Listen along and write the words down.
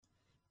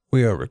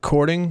We are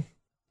recording.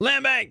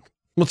 Land Bank.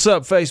 What's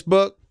up,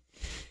 Facebook?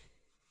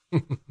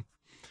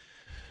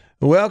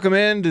 Welcome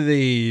into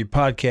the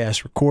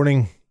podcast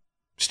recording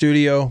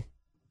studio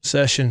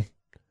session,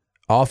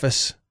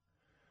 office,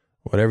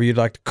 whatever you'd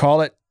like to call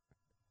it.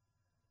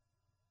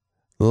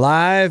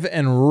 Live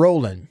and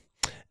rolling.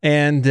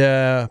 And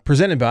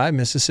presented by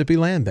Mississippi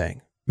Land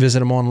Bank. Visit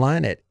them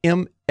online at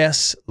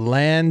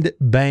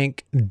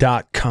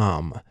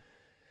mslandbank.com.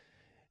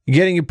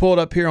 Getting you pulled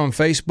up here on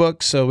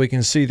Facebook so we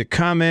can see the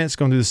comments.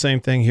 Going to do the same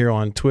thing here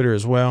on Twitter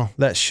as well.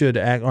 That should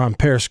act on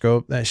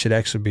Periscope. That should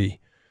actually be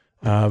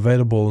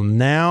available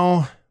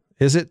now.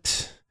 Is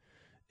it?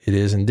 It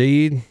is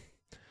indeed. It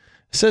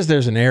says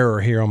there's an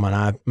error here on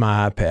my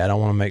iPad. I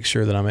want to make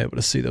sure that I'm able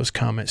to see those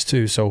comments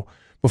too. So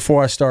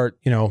before I start,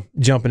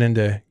 jumping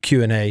into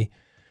Q&A,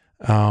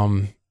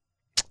 and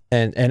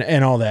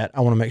all that,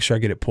 I want to make sure I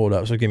get it pulled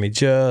up. So give me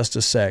just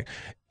a sec.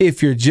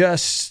 If you're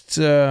just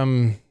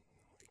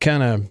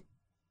kind of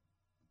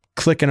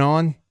clicking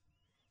on,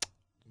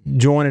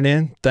 joining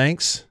in,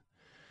 thanks.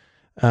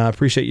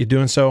 Appreciate you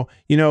doing so.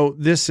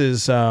 This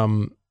is,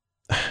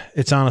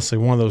 it's honestly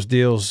one of those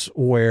deals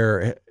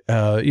where,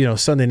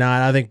 Sunday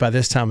night, I think by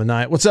this time of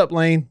night, what's up,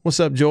 Lane? What's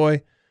up,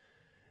 Joy?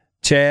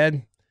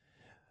 Chad?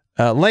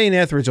 Lane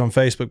Etheridge on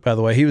Facebook, by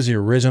the way, he was the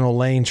original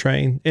Lane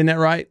Train. Isn't that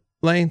right,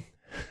 Lane?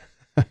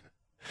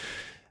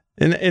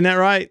 Isn't that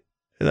right?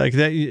 Like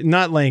that,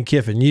 not Lane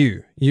Kiffin.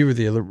 You were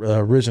the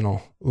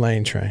original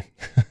Lane Train.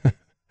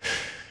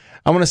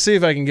 I'm going to see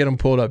if I can get them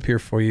pulled up here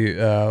for you.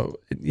 I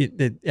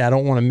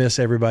don't want to miss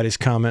everybody's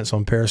comments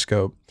on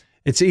Periscope.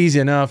 It's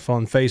easy enough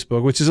on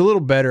Facebook, which is a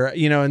little better.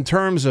 In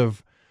terms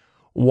of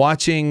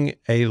watching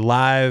a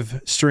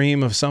live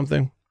stream of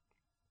something,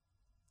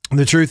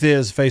 the truth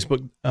is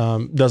Facebook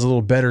does a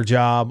little better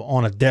job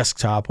on a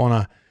desktop, on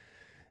a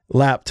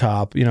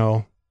laptop,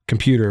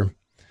 computer.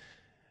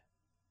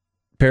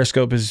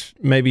 Periscope is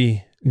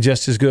maybe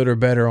just as good or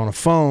better on a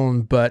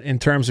phone, but in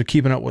terms of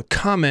keeping up with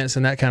comments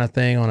and that kind of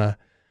thing on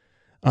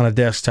a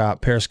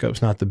desktop,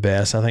 Periscope's not the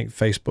best. I think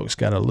Facebook's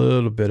got a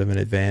little bit of an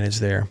advantage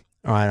there.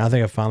 All right, I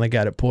think I finally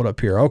got it pulled up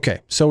here.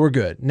 Okay, so we're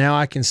good. Now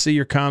I can see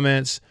your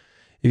comments.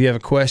 If you have a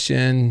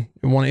question,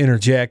 you want to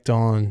interject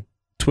on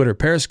Twitter,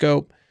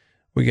 Periscope,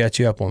 we got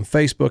you up on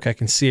Facebook. I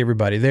can see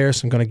everybody there,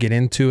 so I'm going to get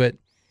into it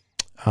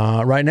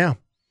right now.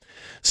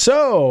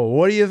 So,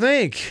 what do you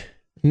think?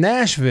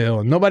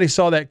 Nashville. Nobody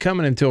saw that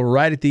coming until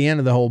right at the end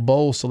of the whole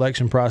bowl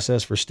selection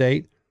process for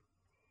state.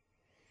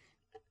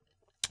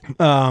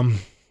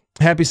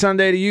 Happy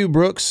Sunday to you,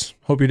 Brooks.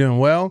 Hope you're doing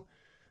well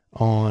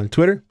on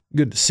Twitter.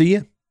 Good to see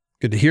you.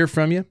 Good to hear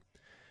from you.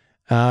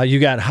 You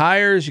got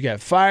hires, you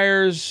got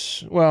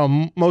fires.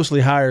 Well,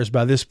 mostly hires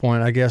by this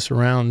point, I guess,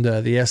 around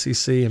the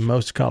SEC and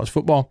most college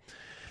football.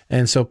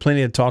 And so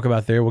plenty to talk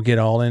about there. We'll get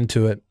all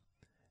into it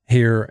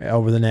here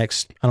over the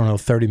next,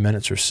 30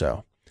 minutes or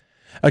so.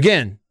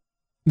 Again,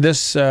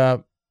 this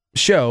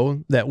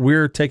show that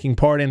we're taking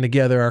part in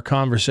together, our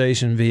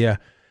conversation via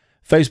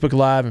Facebook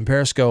Live and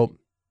Periscope,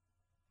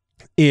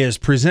 is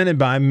presented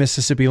by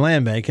Mississippi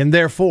Land Bank, and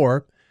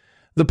therefore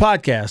the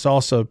podcast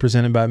also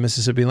presented by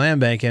Mississippi Land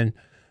Bank. And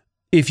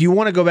if you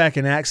want to go back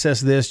and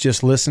access this,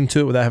 just listen to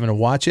it without having to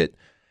watch it,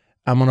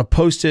 I'm going to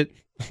post it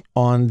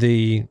on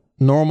the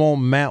normal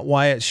Matt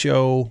Wyatt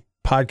Show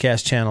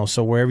podcast channel.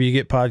 So wherever you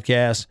get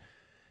podcasts,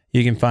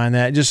 you can find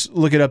that. Just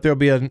look it up. There'll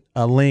be a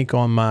link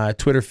on my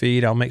Twitter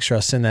feed. I'll make sure I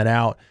send that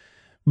out.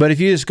 But if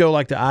you just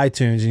go to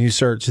iTunes and you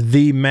search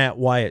The Matt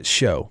Wyatt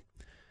Show,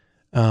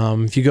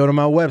 if you go to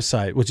my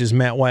website, which is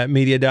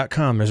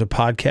mattwyattmedia.com, there's a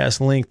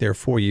podcast link there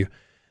for you.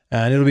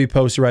 And it'll be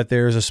posted right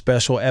there as a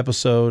special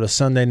episode, a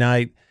Sunday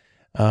night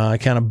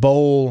kind of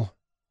bowl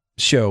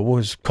show.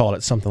 We'll just call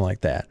it something like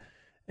that.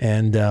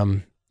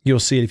 And you'll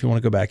see it if you want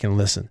to go back and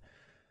listen.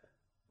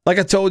 Like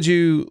I told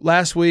you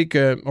last week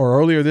or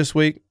earlier this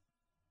week,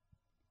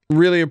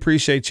 really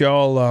appreciate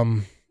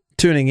y'all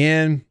tuning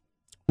in.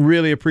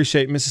 Really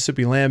appreciate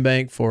Mississippi Land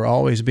Bank for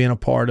always being a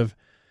part of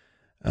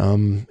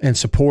and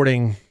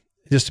supporting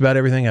just about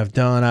everything I've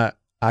done.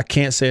 I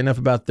can't say enough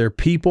about their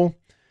people.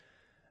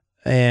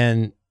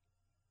 And,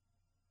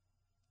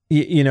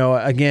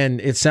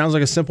 again, it sounds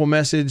like a simple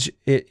message.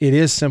 It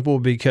is simple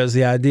because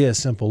the idea is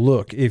simple.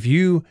 Look, if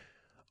you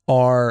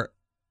are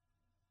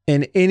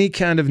in any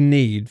kind of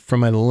need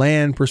from a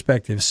land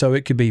perspective, so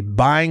it could be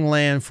buying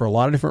land for a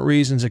lot of different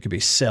reasons. It could be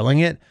selling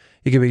it.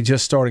 It could be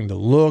just starting to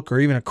look or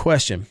even a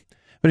question.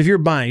 But if you're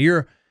buying,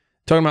 you're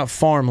talking about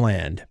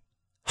farmland,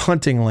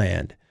 hunting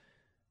land,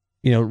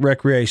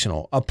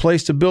 recreational, a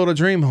place to build a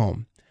dream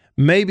home.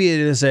 Maybe it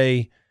is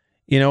a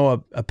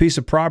piece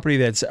of property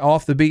that's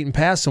off the beaten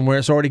path somewhere.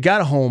 It's already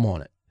got a home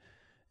on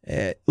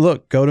it.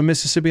 Look, go to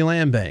Mississippi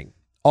Land Bank.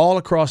 All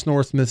across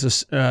North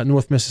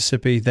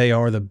Mississippi, they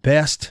are the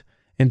best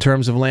in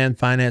terms of land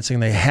financing.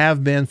 They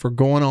have been for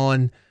going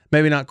on,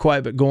 maybe not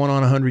quite, but going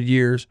on 100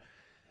 years.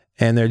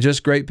 And they're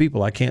just great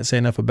people. I can't say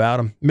enough about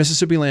them.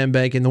 Mississippi Land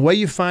Bank. And the way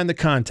you find the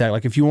contact,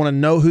 like if you want to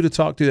know who to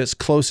talk to that's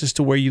closest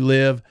to where you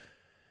live,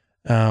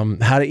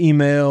 how to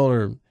email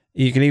or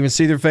You can even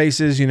see their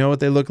faces. You know what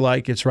they look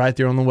like. It's right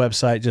there on the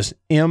website, just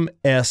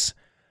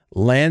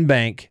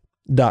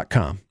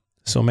mslandbank.com.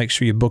 So make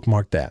sure you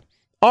bookmark that.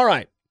 All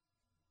right.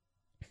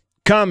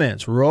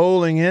 Comments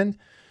rolling in.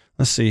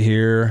 Let's see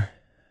here.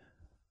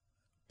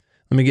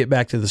 Let me get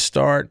back to the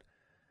start.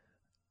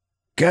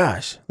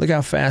 Gosh, look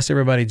how fast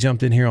everybody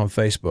jumped in here on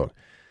Facebook.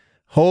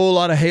 Whole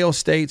lot of hail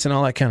states and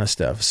all that kind of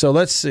stuff. So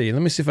let's see.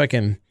 Let me see if I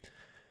can.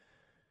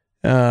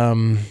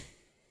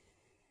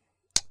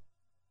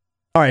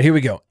 All right, here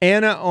we go.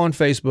 Anna on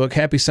Facebook.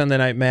 Happy Sunday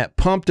night, Matt.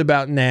 Pumped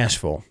about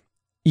Nashville.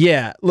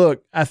 Yeah,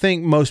 look, I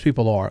think most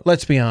people are.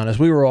 Let's be honest.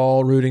 We were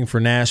all rooting for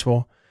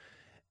Nashville.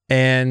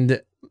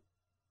 And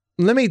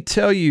let me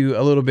tell you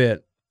a little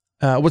bit.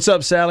 What's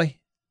up,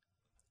 Sally?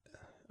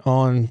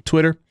 On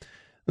Twitter.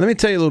 Let me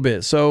tell you a little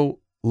bit. So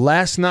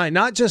last night,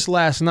 not just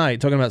last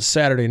night, talking about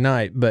Saturday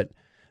night, but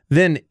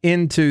then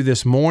into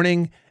this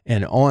morning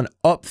and on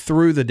up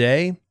through the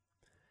day,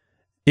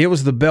 it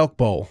was the Belk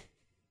Bowl.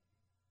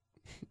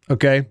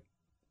 Okay?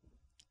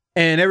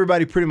 And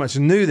everybody pretty much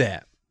knew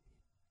that.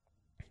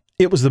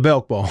 It was the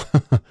Belk Bowl.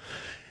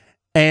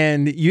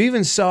 And you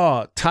even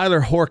saw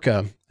Tyler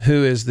Horka,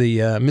 who is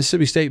the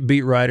Mississippi State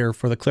beat writer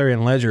for the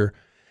Clarion Ledger.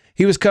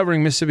 He was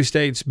covering Mississippi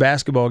State's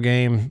basketball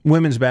game,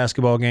 women's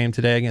basketball game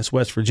today against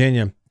West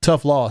Virginia.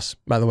 Tough loss,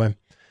 by the way.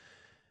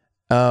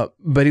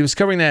 But he was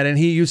covering that, and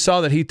you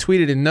saw that he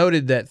tweeted and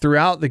noted that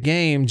throughout the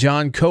game,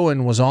 John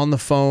Cohen was on the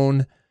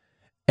phone,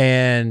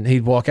 and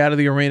he'd walk out of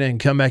the arena and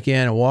come back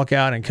in and walk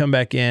out and come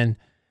back in.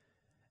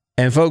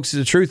 And folks,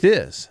 the truth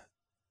is,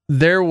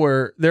 there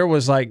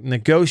was like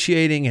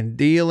negotiating and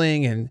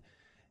dealing and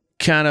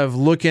kind of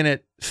looking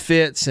at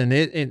fits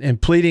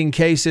and pleading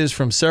cases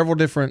from several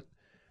different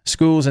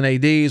schools and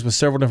ADs with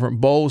several different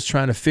bowls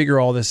trying to figure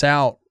all this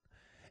out.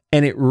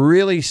 And it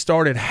really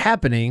started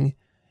happening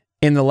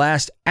in the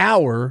last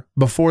hour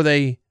before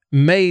they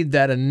made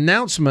that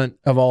announcement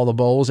of all the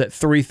bowls at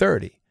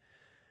 3:30.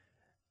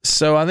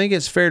 So I think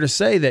it's fair to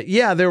say that,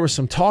 yeah, there was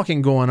some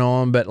talking going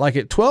on, but like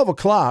at 12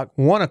 o'clock,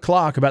 1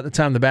 o'clock, about the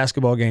time the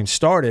basketball game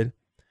started,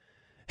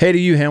 hey to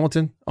you,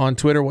 Hamilton, on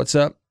Twitter, what's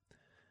up?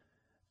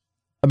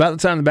 About the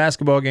time the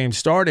basketball game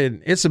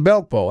started, it's a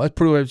Belk Bowl. That's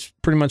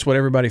pretty much what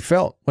everybody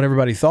felt, what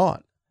everybody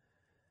thought.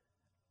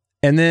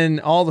 And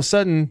then all of a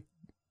sudden,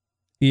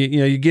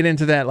 you get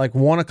into that like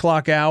 1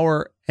 o'clock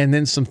hour, and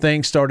then some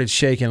things started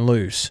shaking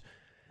loose,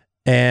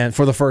 and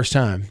for the first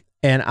time.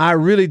 And I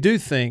really do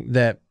think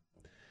that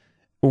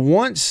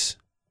once,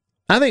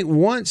 I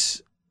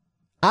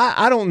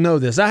don't know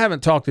this. I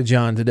haven't talked to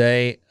John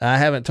today. I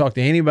haven't talked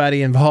to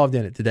anybody involved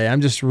in it today.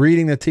 I'm just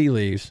reading the tea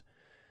leaves.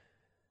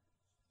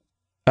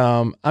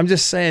 I'm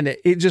just saying that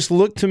it just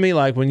looked to me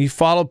like when you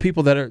follow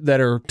people that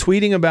are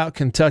tweeting about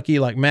Kentucky,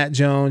 like Matt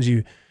Jones,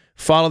 you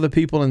follow the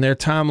people in their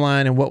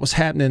timeline and what was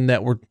happening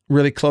that were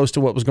really close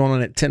to what was going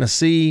on at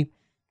Tennessee.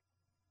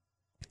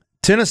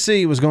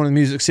 Tennessee was going to the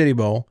Music City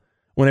Bowl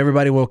when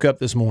everybody woke up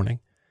this morning.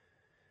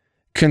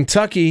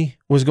 Kentucky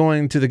was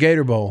going to the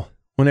Gator Bowl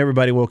when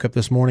everybody woke up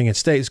this morning, and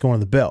State's going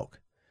to the Belk.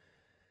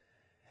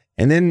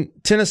 And then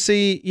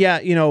Tennessee,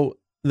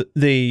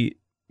 the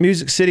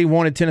Music City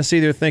wanted Tennessee.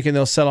 They're thinking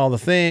they'll sell all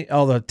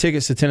the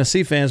tickets to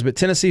Tennessee fans, but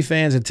Tennessee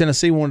fans in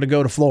Tennessee wanted to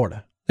go to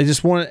Florida. They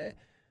just wanted,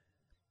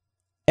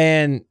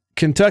 and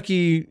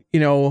Kentucky,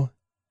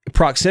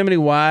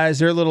 proximity-wise,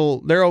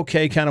 they're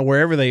okay kind of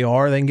wherever they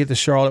are. They can get to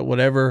Charlotte,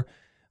 whatever.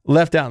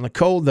 Left out in the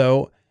cold,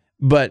 though.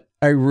 But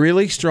a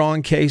really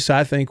strong case,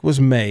 I think, was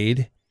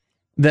made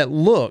that,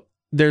 look,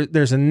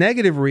 there's a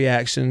negative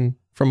reaction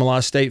from a lot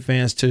of State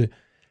fans to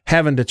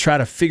having to try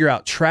to figure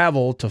out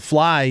travel to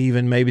fly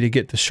even maybe to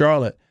get to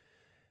Charlotte.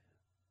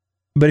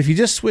 But if you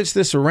just switch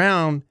this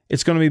around,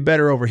 it's going to be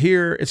better over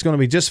here. It's going to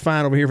be just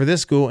fine over here for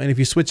this school. And if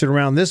you switch it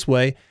around this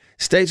way,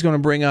 State's going to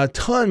bring a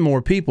ton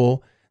more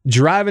people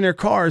driving their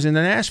cars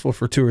into Nashville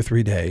for 2 or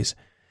 3 days.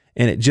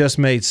 And it just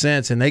made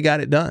sense, and they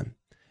got it done.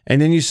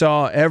 And then you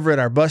saw Everett,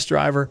 our bus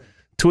driver,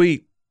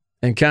 tweet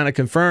and kind of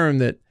confirm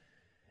that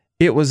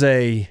it was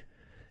 11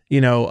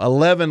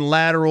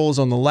 laterals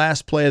on the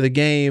last play of the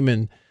game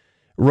and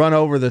run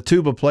over the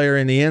tuba player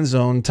in the end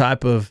zone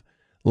type of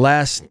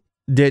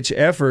last-ditch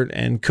effort,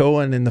 and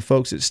Cohen and the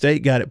folks at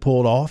State got it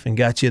pulled off and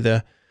got you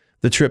the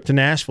trip to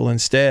Nashville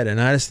instead. And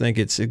I just think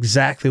it's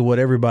exactly what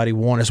everybody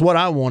wanted. It's what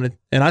I wanted,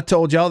 and I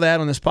told y'all that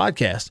on this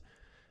podcast,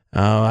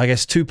 I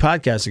guess 2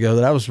 podcasts ago,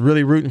 that I was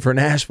really rooting for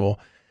Nashville.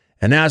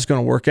 And now it's going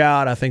to work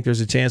out. I think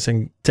there's a chance I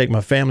can take my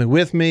family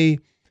with me.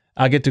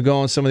 I get to go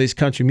on some of these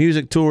country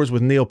music tours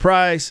with Neil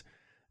Price.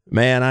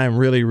 Man, I'm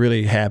really,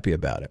 really happy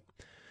about it.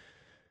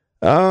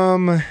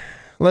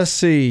 Let's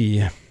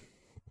see.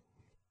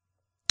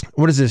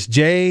 What is this?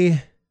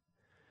 Jay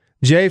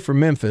from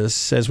Memphis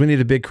says we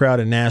need a big crowd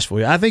in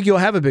Nashville. I think you'll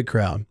have a big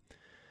crowd.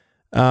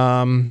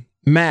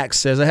 Max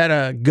says, I had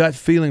a gut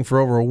feeling for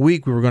over a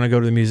week we were going to go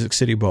to the Music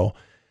City Bowl.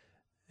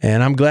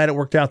 And I'm glad it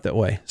worked out that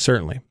way,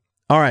 certainly.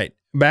 All right.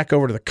 Back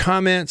over to the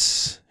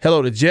comments.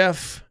 Hello to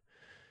Jeff.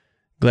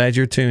 Glad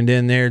you're tuned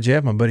in there,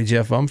 Jeff, my buddy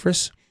Jeff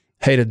Umphris.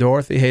 Hey to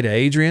Dorothy. Hey to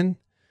Adrian.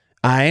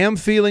 I am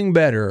feeling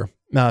better.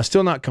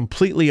 Still not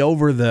completely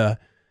over the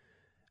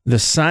the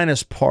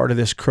sinus part of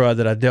this crud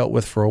that I dealt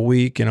with for a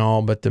week and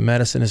all, but the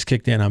medicine has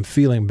kicked in. I'm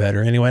feeling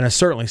better anyway, and I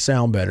certainly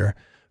sound better.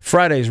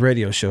 Friday's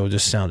radio show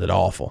just sounded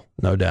awful,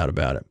 no doubt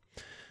about it.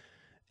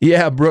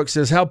 Yeah, Brooks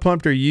says, how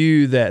pumped are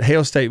you that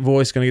Hail State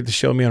Voice going to get to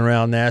show me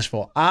around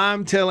Nashville?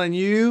 I'm telling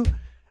you,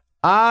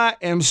 I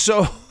am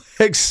so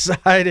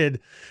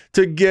excited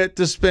to get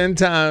to spend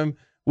time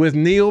with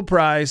Neil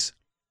Price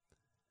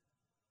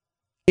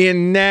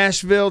in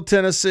Nashville,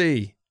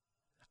 Tennessee.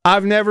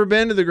 I've never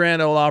been to the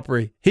Grand Ole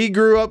Opry. He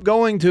grew up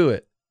going to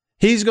it.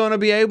 He's going to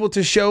be able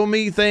to show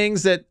me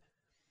things that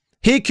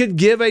he could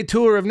give a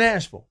tour of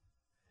Nashville.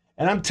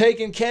 And I'm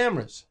taking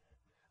cameras.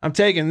 I'm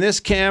taking this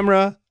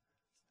camera.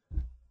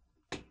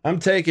 I'm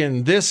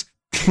taking this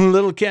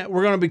little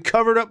we're going to be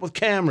covered up with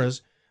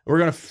cameras. We're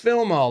going to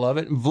film all of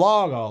it and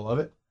vlog all of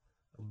it.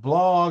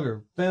 Vlog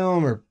or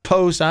film or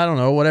post, I don't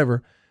know,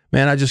 whatever.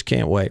 Man, I just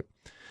can't wait.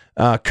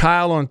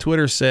 Kyle on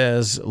Twitter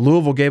says,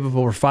 Louisville gave up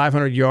over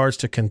 500 yards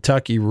to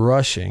Kentucky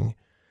rushing.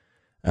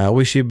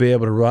 We should be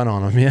able to run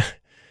on them.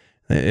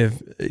 Yeah,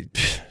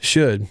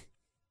 should.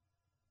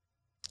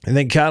 I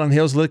think Kylan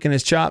Hill's licking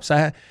his chops.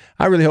 I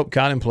really hope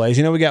Kylan plays.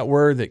 You know, we got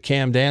word that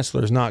Cam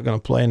Dantzler is not going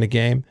to play in the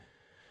game.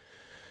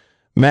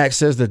 Max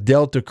says the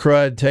Delta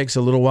crud takes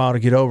a little while to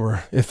get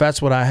over. If that's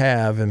what I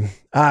have, and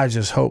I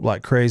just hope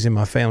like crazy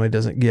my family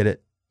doesn't get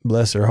it.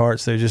 Bless their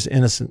hearts. They're just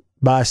innocent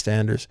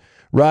bystanders.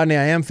 Rodney,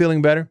 I am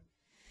feeling better.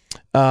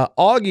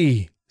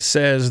 Augie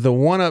says the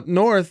one up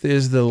north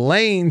is the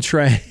Lane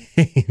train.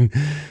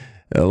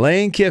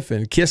 Lane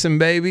Kiffin kissing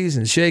babies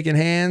and shaking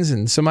hands,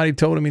 and somebody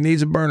told him he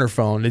needs a burner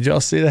phone. Did y'all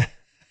see that?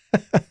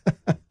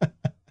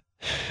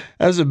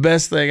 That's the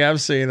best thing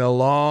I've seen in a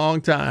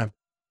long time.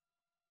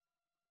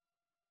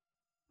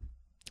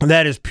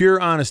 That is pure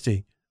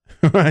honesty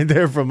right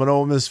there from an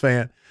Ole Miss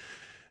fan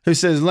who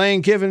says,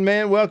 Lane Kiffin,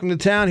 man, welcome to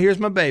town. Here's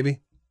my baby.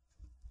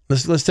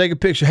 Let's take a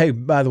picture. Hey,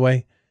 by the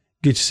way,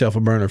 get yourself a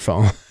burner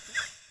phone.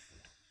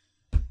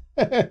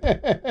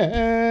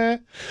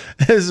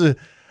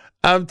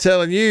 I'm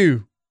telling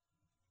you,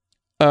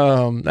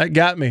 that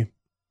got me.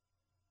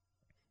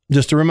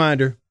 Just a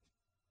reminder.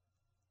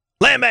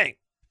 Land Bank.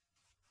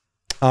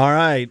 All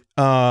right.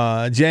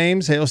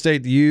 James, Hail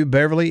State to you.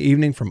 Beverly,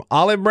 evening from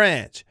Olive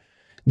Branch.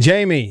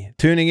 Jamie,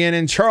 tuning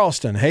in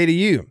Charleston. Hey to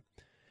you.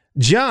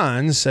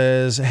 John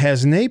says,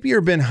 has Napier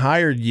been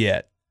hired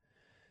yet?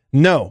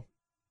 No.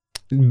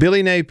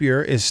 Billy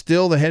Napier is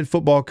still the head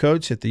football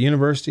coach at the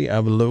University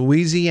of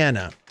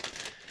Louisiana.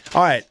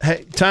 All right.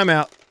 Hey,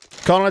 timeout.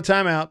 Calling a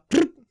timeout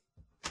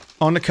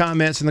on the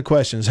comments and the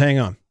questions. Hang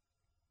on.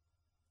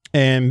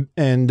 And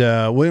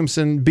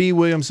Williamson, B.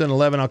 Williamson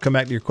 11, I'll come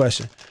back to your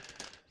question.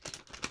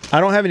 I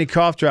don't have any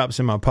cough drops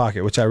in my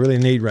pocket, which I really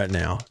need right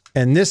now.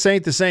 And this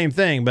ain't the same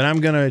thing, but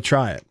I'm going to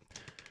try it.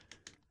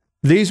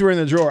 These were in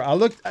the drawer. I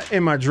looked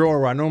in my drawer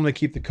where I normally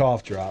keep the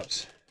cough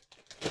drops.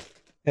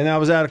 And I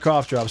was out of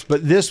cough drops,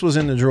 but this was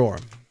in the drawer.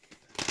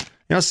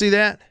 Y'all see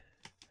that?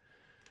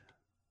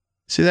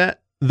 See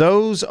that?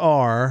 Those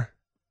are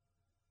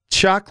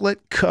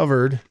chocolate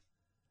covered.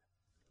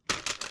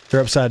 They're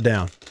upside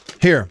down.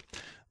 Here.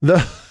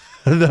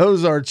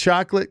 Those are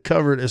chocolate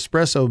covered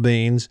espresso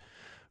beans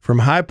from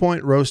High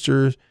Point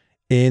Roasters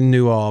in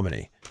New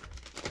Albany.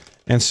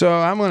 And so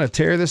I'm going to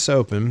tear this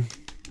open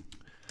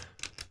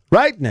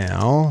right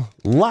now,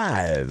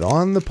 live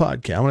on the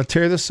podcast. I'm going to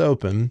tear this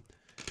open.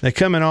 They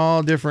come in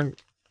all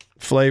different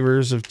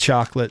flavors of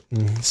chocolate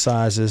and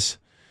sizes.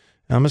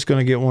 I'm just going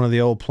to get one of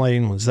the old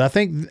plain ones.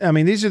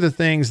 These are the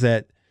things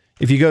that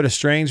if you go to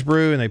Strange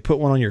Brew and they put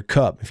one on your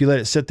cup, if you let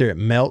it sit there, it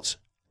melts.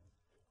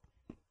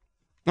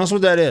 That's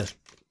what that is.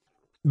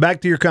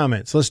 Back to your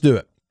comments. Let's do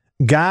it.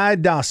 Guy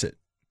Dossett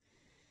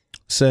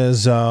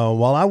says,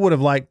 while I would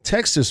have liked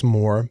Texas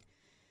more,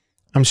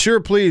 I'm sure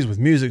pleased with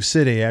Music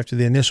City after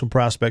the initial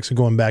prospects of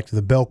going back to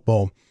the Belk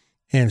Bowl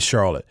in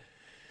Charlotte.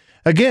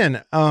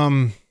 Again,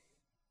 I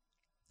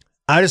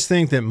just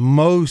think that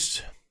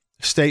most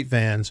state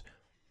fans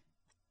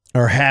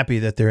are happy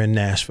that they're in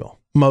Nashville.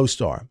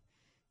 Most are.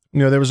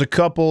 You know, there was a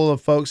couple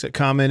of folks that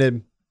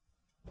commented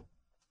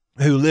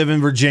who live in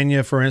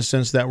Virginia, for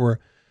instance, that were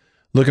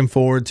looking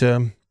forward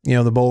to, you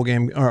know, the bowl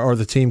game or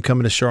the team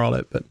coming to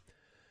Charlotte. But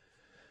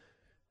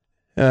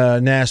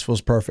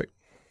Nashville's perfect.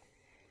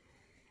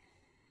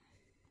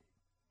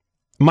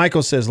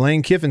 Michael says,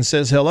 Lane Kiffin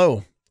says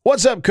hello.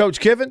 What's up, Coach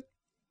Kiffin?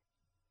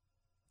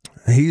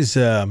 He's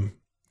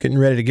getting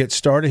ready to get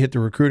started, hit the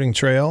recruiting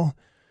trail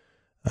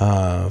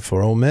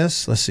for Ole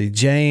Miss. Let's see,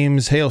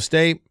 James, Hail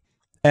State.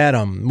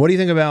 Adam, what do you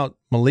think about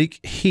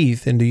Malik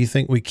Heath, and do you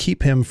think we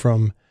keep him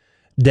from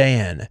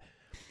Dan?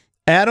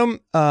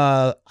 Adam,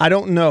 I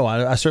don't know.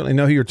 I certainly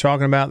know who you're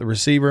talking about, the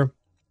receiver.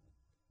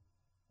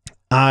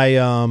 He's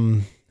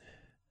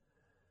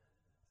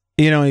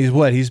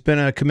been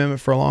a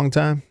commitment for a long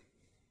time.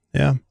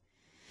 Yeah.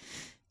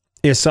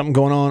 Is something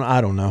going on? I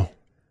don't know.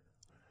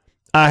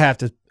 I have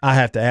to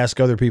ask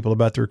other people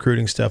about the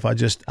recruiting stuff. I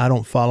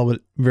don't follow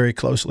it very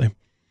closely.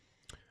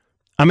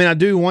 I mean, I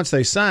do once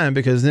they sign,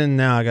 because then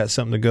now I got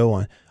something to go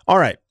on. All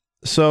right.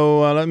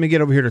 So let me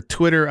get over here to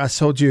Twitter. I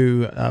told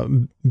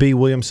you, B.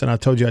 Williamson, I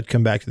told you I'd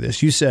come back to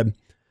this. You said,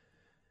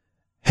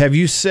 have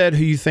you said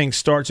who you think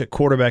starts at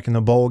quarterback in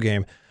the bowl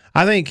game?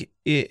 I think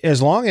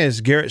as long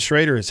as Garrett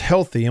Schrader is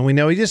healthy, and we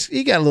know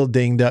he got a little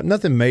dinged up,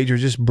 nothing major,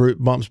 just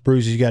bumps,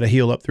 bruises you got to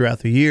heal up throughout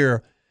the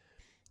year.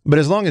 But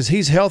as long as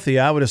he's healthy,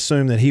 I would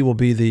assume that he will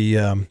be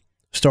the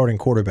starting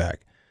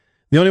quarterback.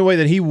 The only way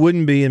that he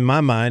wouldn't be, in my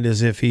mind,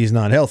 is if he's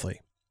not healthy.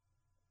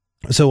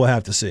 So we'll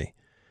have to see.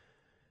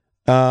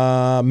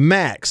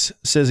 Max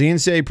says the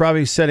NCAA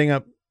probably setting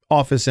up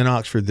office in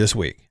Oxford this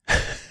week.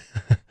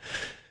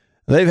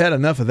 They've had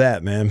enough of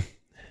that, man.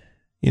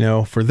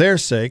 For their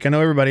sake. I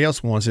know everybody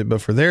else wants it,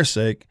 but for their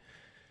sake,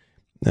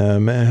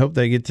 man, I hope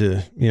they get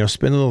to,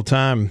 spend a little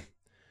time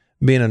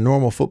being a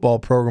normal football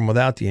program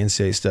without the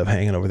NCAA stuff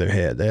hanging over their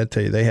head. I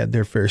tell you, they had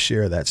their fair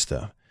share of that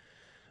stuff.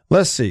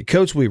 Let's see.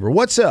 Coach Weaver,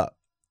 what's up?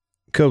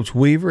 Coach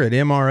Weaver at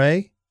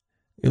MRA.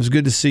 It was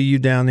good to see you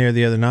down there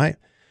the other night.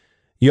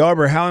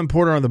 Yarber, how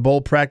important are the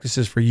bowl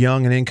practices for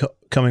young and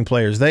incoming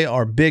players? They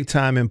are big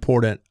time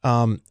important.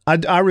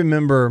 I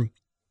remember,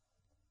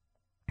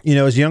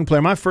 as a young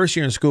player, my first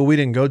year in school, we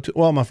didn't go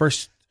to, my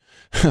first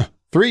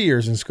 3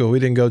 years in school, we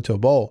didn't go to a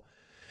bowl.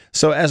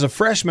 So as a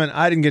freshman,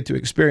 I didn't get to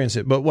experience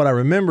it. But what I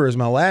remember is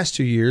my last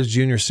 2 years,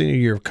 junior, senior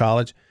year of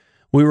college,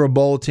 we were a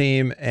bowl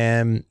team,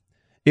 and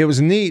it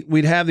was neat.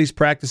 We'd have these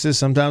practices.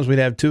 Sometimes we'd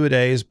have 2 a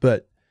days,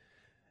 but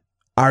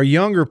our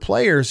younger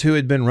players who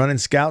had been running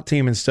scout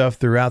team and stuff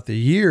throughout the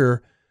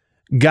year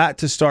got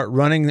to start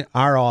running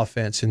our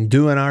offense and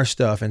doing our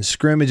stuff and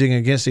scrimmaging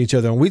against each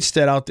other. And we'd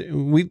stay out there.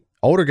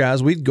 Older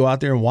guys, we'd go out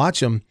there and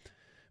watch them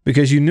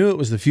because you knew it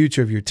was the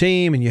future of your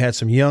team, and you had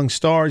some young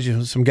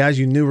stars, some guys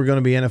you knew were going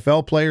to be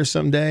NFL players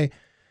someday,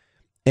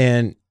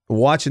 and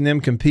watching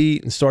them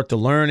compete and start to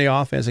learn the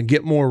offense and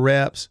get more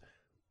reps.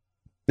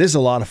 This is a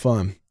lot of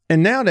fun.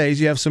 And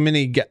nowadays you have so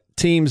many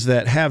teams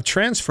that have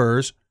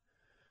transfers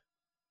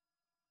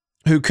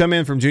who come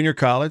in from junior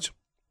college.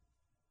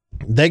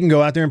 They can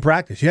go out there and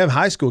practice. You have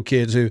high school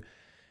kids who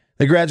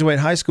they graduate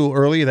high school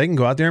early. They can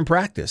go out there and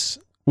practice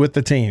with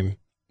the team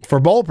for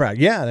bowl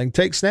practice. Yeah, they can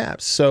take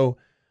snaps. So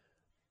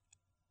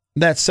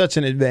that's such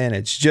an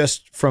advantage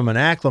just from an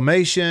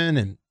acclimation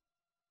and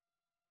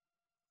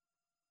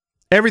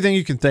everything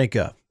you can think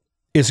of.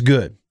 It's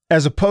good,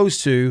 as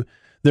opposed to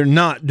they're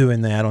not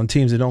doing that on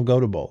teams that don't go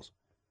to bowls.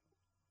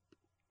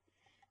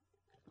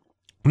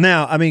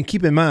 Now,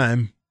 keep in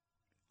mind,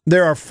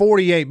 there are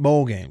 48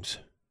 bowl games.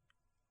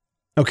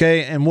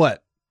 Okay, and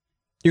what?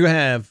 You're going to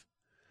have,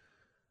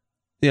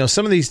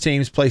 some of these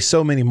teams play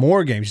so many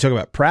more games. You talk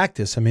about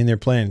practice. They're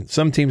playing,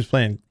 some teams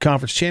playing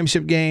conference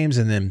championship games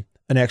and then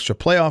an extra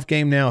playoff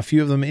game now, a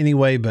few of them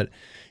anyway, but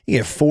you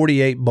get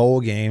 48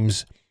 bowl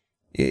games.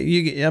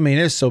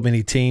 There's so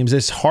many teams.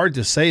 It's hard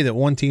to say that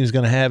one team is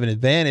going to have an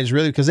advantage,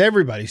 really, because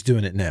everybody's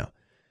doing it now.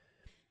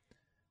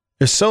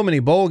 There's so many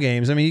bowl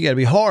games. You got to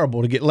be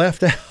horrible to get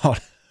left out.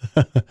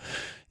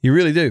 You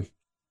really do.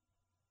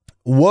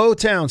 Woe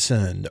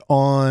Townsend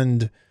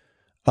on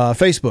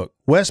Facebook.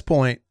 West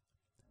Point,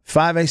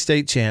 5A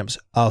state champs,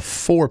 a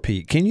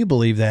four-peat. Can you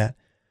believe that?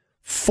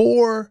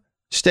 4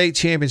 state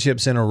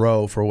championships in a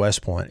row for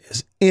West Point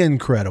is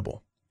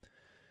incredible.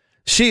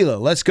 Sheila,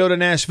 let's go to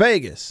Nash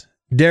Vegas.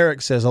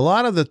 Derek says, a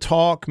lot of the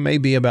talk may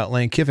be about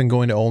Lane Kiffin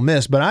going to Ole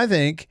Miss, but I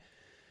think,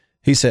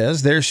 he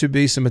says, there should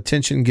be some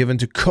attention given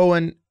to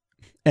Cohen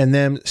and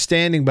them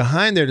standing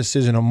behind their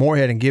decision on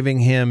Moorhead and giving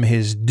him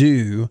his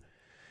due.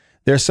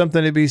 There's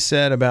something to be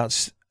said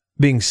about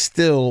being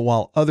still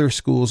while other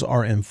schools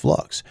are in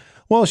flux.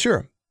 Well,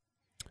 sure.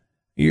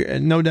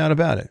 No doubt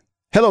about it.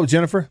 Hello,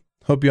 Jennifer.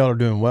 Hope y'all are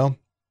doing well.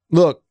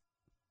 Look,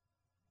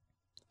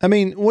 what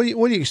do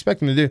you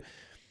expect them to do?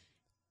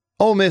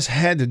 Ole Miss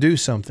had to do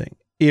something.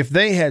 If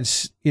they had,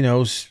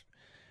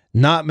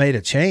 not made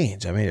a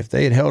change, if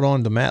they had held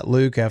on to Matt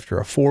Luke after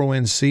a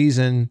 4-win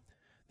season,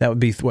 that would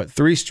be,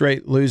 3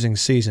 straight losing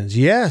seasons.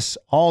 Yes,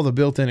 all the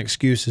built-in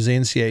excuses,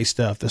 NCAA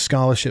stuff, the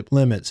scholarship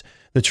limits,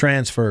 the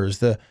transfers,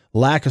 the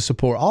lack of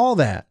support, all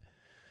that.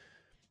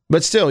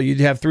 But still, you'd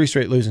have 3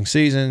 straight losing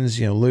seasons,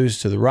 lose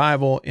to the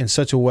rival in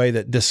such a way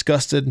that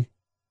disgusted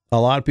a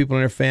lot of people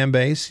in their fan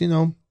base,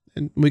 and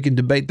we can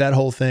debate that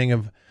whole thing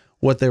of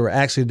what they were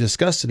actually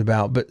disgusted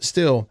about, but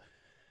still,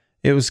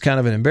 it was kind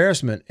of an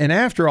embarrassment. And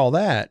after all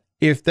that,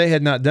 if they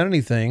had not done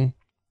anything,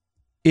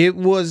 it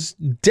was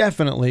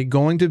definitely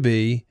going to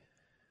be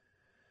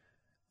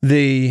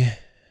the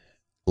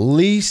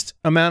least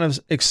amount of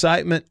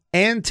excitement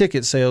and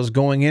ticket sales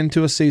going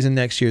into a season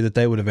next year that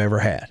they would have ever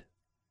had.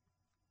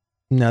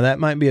 Now, that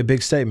might be a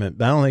big statement,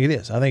 but I don't think it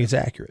is. I think it's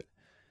accurate.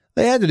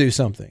 They had to do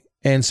something.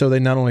 And so they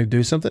not only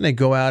do something, they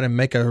go out and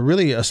make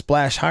a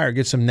splash hire,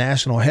 get some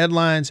national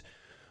headlines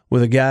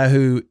with a guy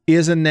who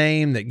is a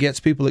name that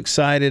gets people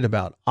excited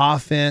about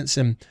offense.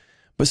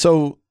 But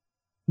so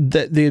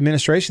the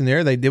administration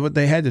there, they did what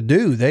they had to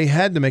do. They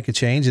had to make a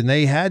change, and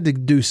they had to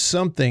do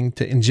something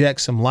to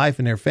inject some life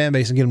in their fan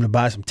base and get them to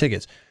buy some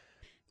tickets.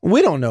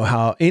 We don't know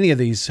how any of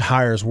these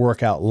hires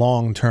work out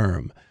long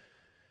term.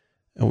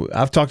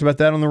 I've talked about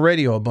that on the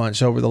radio a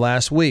bunch over the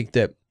last week,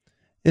 that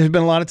There's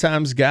been a lot of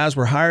times guys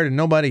were hired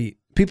and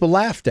people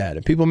laughed at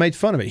it. People made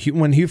fun of it.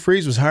 When Hugh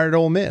Freeze was hired at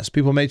Ole Miss,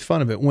 people made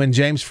fun of it. When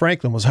James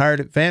Franklin was hired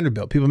at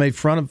Vanderbilt, people made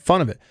fun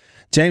of it.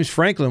 James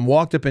Franklin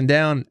walked up and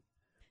down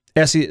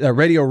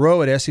Radio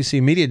Row at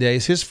SEC Media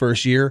Days his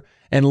first year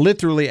and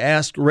literally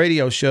asked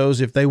radio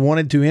shows if they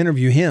wanted to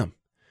interview him,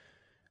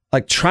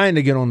 like trying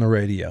to get on the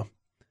radio.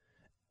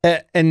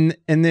 And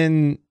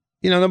then,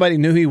 nobody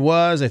knew who he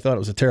was. They thought it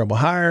was a terrible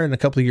hire. And a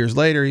couple of years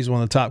later, he's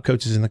one of the top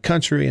coaches in the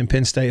country, and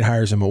Penn State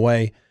hires him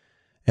away,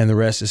 and the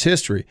rest is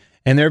history.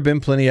 And there have been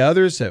plenty of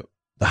others that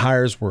the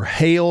hires were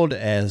hailed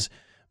as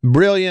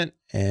brilliant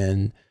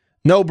and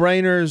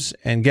no-brainers,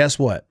 and guess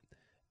what?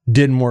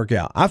 Didn't work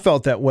out. I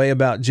felt that way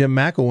about Jim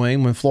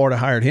McElwain when Florida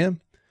hired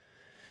him.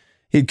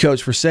 He'd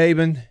coach for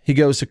Saban. He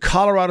goes to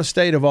Colorado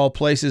State, of all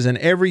places, and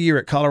every year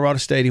at Colorado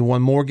State, he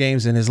won more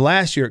games than his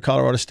last year at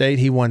Colorado State.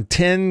 He won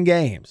 10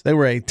 games. They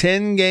were a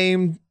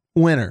 10-game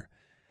winner.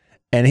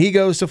 And he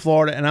goes to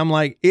Florida, and I'm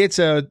like, it's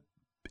a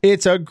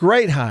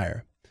great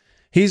hire.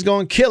 He's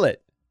going to kill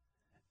it.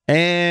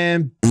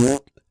 And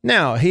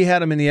now, he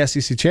had him in the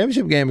SEC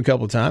championship game a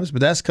couple of times,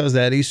 but that's because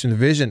that Eastern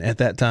Division at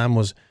that time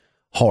was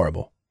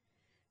horrible.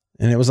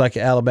 And it was like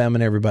Alabama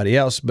and everybody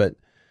else. But,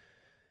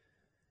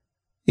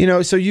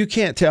 so you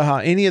can't tell how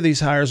any of these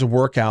hires will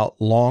work out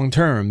long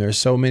term. There's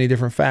so many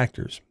different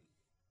factors.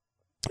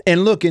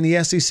 And look, in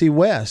the SEC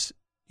West,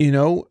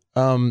 the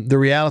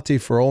reality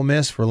for Ole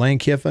Miss, for Lane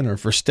Kiffin, or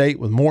for State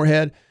with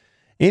Moorhead,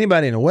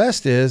 anybody in the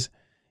West is,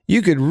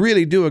 you could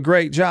really do a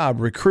great job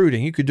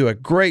recruiting. You could do a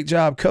great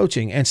job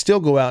coaching and still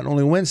go out and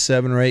only win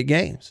 7 or 8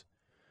 games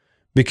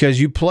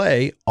because you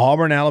play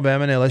Auburn,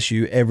 Alabama, and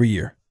LSU every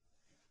year.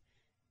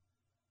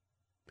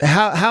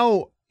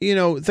 How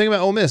think about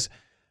Ole Miss.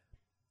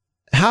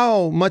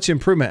 How much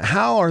improvement?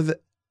 How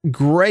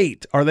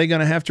great are they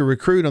going to have to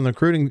recruit on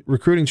the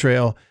recruiting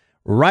trail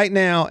right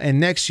now and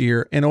next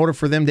year in order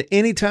for them to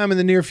any time in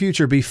the near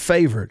future be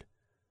favored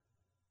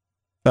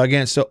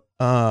against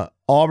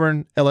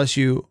Auburn,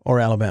 LSU, or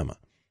Alabama?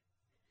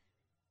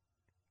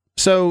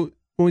 So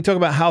when we talk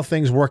about how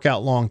things work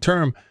out long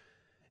term,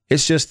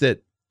 it's just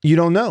that you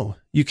don't know.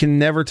 You can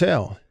never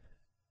tell.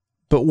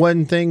 But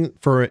one thing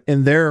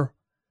in their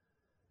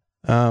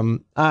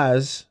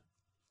eyes,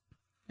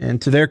 and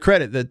to their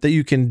credit, that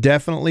you can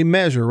definitely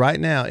measure right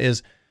now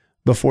is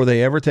before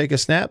they ever take a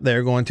snap,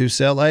 they're going to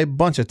sell a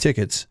bunch of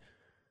tickets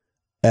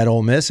at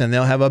Ole Miss, and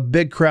they'll have a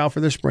big crowd for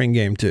their spring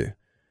game too.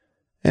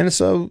 And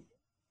so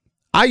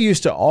I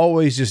used to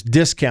always just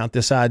discount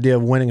this idea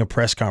of winning a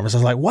press conference. I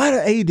was like, why do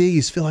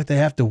ADs feel like they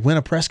have to win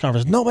a press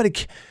conference?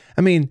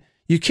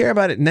 You care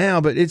about it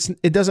now, but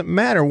it doesn't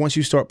matter once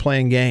you start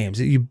playing games.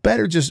 You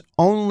better just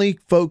only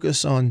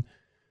focus on,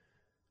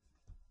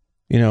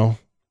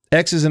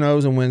 X's and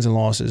O's and wins and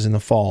losses in the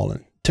fall.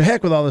 And to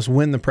heck with all this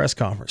win the press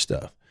conference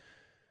stuff.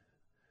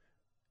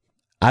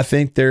 I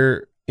think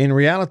in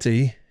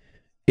reality,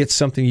 it's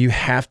something you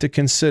have to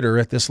consider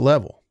at this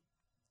level.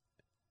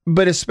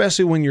 But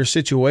especially when your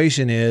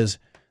situation is,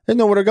 there's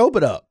nowhere to go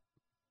but up.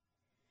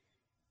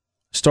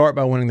 Start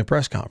by winning the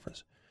press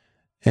conference.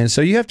 And so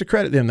you have to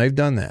credit them. They've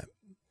done that.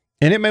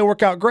 And it may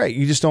work out great.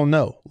 You just don't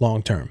know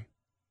long term.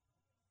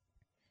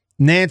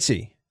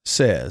 Nancy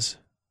says,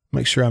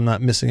 make sure I'm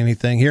not missing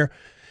anything here.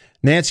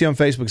 Nancy on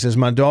Facebook says,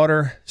 my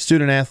daughter,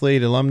 student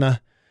athlete,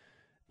 alumna,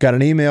 got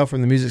an email from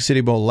the Music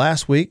City Bowl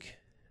last week.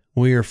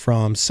 We are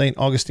from St.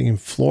 Augustine,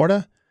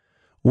 Florida.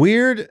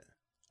 Weird,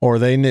 or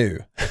they knew?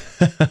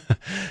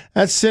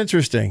 That's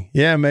interesting.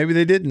 Yeah, maybe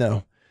they did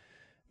know.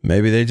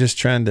 Maybe they're just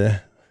trying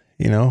to,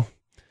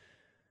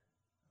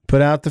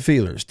 put out the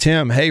feelers.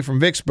 Tim, hey from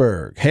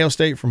Vicksburg. Hail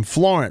State from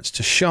Florence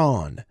to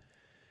Sean.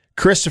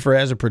 Christopher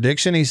has a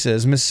prediction. He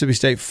says Mississippi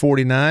State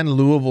 49,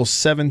 Louisville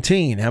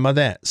 17. How about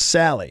that?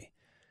 Sally,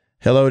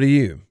 hello to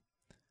you.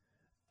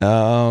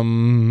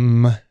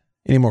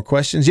 Any more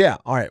questions? Yeah.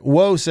 All right.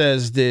 Woe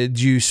says, did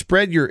you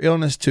spread your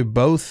illness to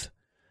both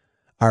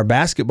our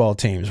basketball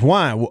teams?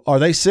 Why? Are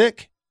they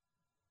sick?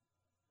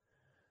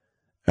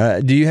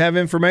 Do you have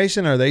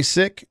information? Are they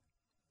sick?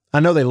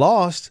 I know they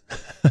lost,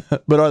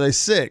 but are they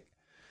sick?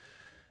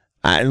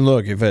 And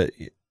look, if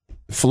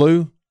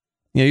flu,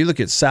 you look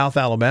at South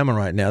Alabama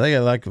right now, they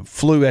got like a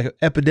flu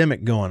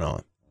epidemic going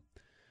on.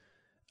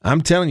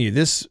 I'm telling you,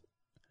 this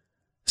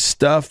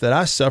stuff that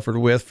I suffered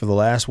with for the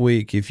last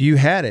week, if you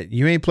had it,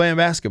 you ain't playing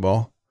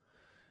basketball.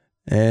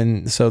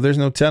 And so there's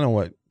no telling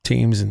what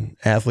teams and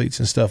athletes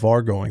and stuff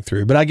are going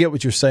through. But I get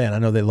what you're saying. I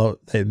know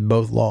they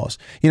both lost.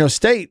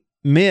 State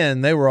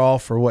men, they were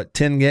off for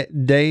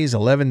 10 days,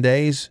 11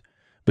 days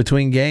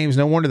between games.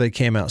 No wonder they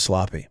came out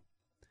sloppy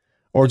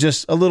or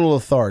just a little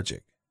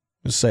lethargic.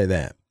 Let's say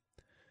that.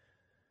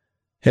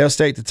 Hail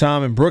State to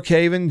Tom in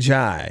Brookhaven.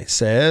 Jai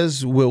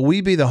says, will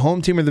we be the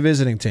home team or the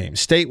visiting team?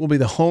 State will be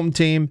the home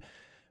team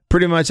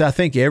pretty much, I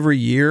think, every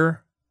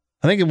year.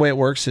 I think the way it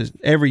works is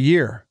every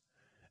year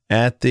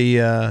at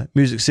the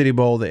Music City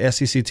Bowl, the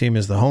SEC team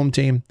is the home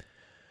team.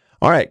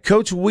 All right,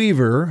 Coach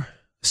Weaver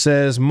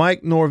says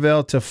Mike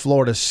Norvell to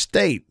Florida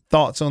State.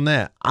 Thoughts on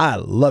that? I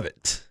love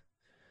it.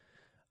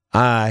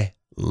 I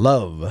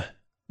love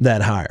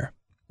that hire.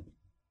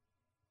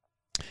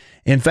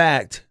 In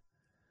fact,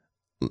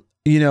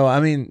 there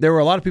were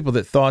a lot of people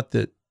that thought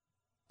that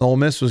Ole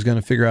Miss was going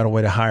to figure out a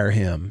way to hire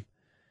him.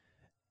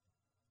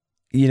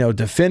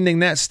 Defending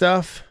that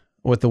stuff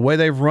with the way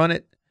they've run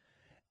it.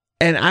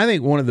 And I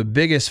think one of the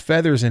biggest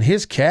feathers in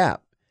his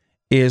cap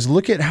is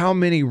look at how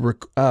many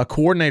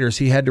coordinators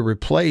he had to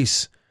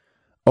replace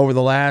over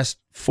the last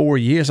 4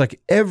 years. Like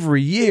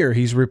every year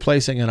he's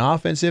replacing an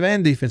offensive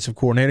and defensive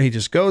coordinator. He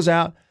just goes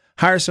out,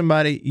 hires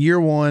somebody, year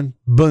one,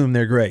 boom,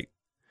 they're great.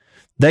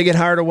 They get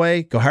hired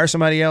away, go hire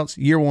somebody else,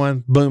 year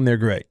one, boom, they're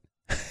great.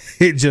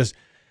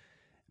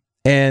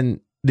 And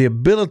the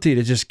ability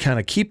to just kind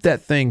of keep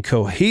that thing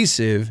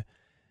cohesive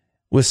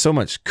with so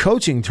much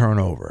coaching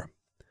turnover.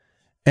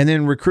 And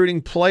then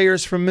recruiting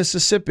players from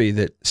Mississippi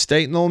that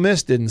State and Ole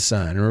Miss didn't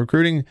sign, and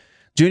recruiting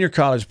junior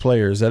college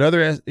players that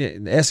other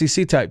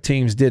SEC-type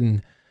teams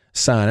didn't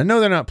sign. I know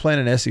they're not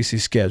playing an SEC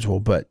schedule,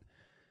 but,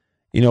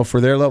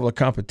 for their level of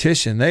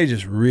competition, they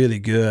just really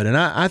good. And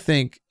I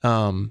think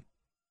I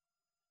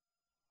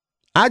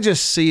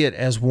just see it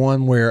as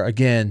one where,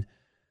 again,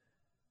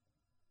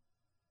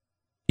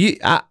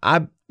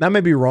 I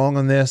may be wrong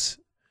on this,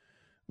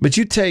 but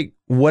you take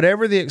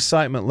whatever the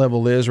excitement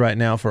level is right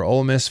now for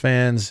Ole Miss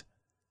fans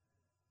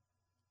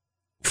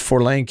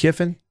for Lane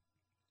Kiffin,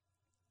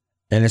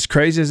 and as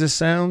crazy as this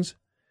sounds,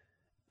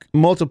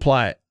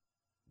 multiply it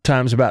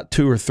times about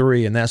 2 or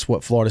 3, and that's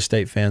what Florida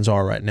State fans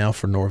are right now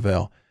for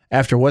Norvell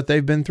after what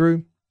they've been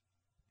through.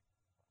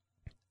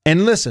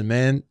 And listen,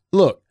 man,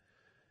 look,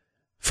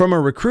 from a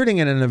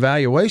recruiting and an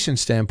evaluation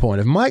standpoint,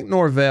 if Mike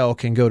Norvell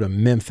can go to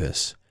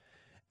Memphis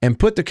and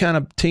put the kind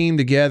of team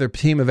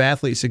of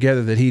athletes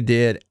together that he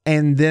did,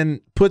 and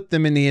then put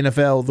them in the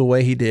NFL the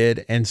way he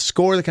did and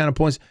score the kind of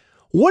points,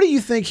 what do you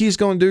think he's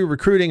going to do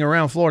recruiting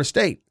around Florida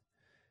State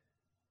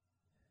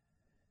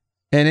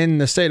and in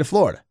the state of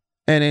Florida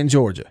and in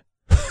Georgia?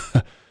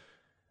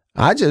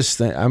 I just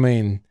think,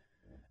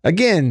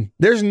 again,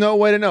 there's no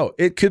way to know.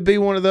 It could be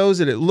one of those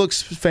that it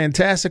looks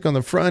fantastic on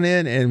the front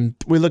end, and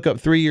we look up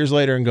 3 years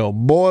later and go,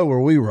 boy,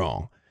 were we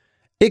wrong.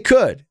 It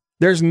could.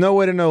 There's no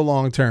way to know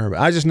long term.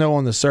 I just know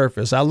on the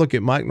surface, I look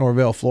at Mike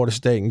Norvell, Florida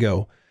State, and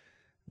go,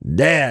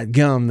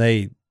 dadgum,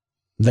 they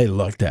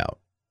lucked out.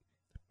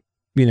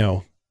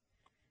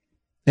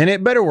 And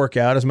it better work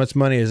out as much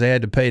money as they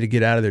had to pay to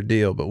get out of their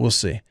deal, but we'll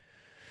see.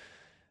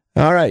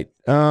 All right.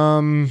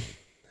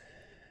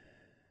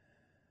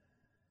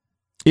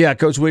 Yeah,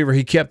 Coach Weaver,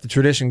 he kept the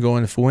tradition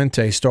going.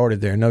 Fuente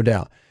started there, no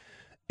doubt.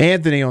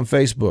 Anthony on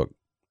Facebook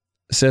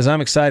says, I'm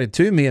excited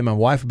too. Me and my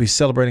wife will be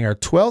celebrating our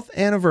 12th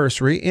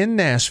anniversary in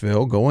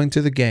Nashville, going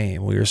to the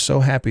game. We are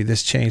so happy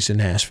this changed in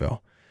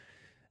Nashville.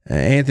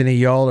 Anthony,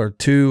 y'all are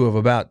two of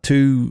about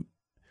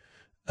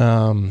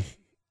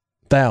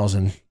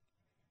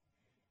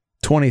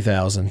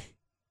 20,000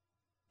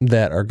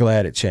 that are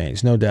glad it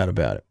changed. No doubt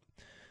about it.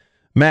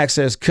 Max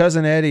says,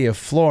 Cousin Eddie of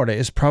Florida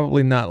is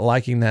probably not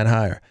liking that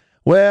hire.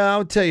 Well,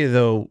 I'll tell you,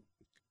 though,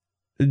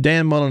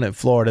 Dan Mullen at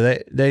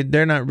Florida,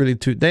 they're not really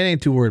they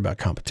ain't too worried about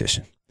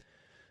competition.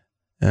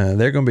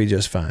 They're going to be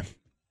just fine.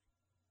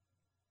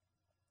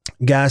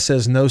 Guy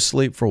says, no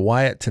sleep for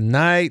Wyatt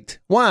tonight.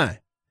 Why?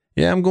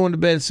 Yeah, I'm going to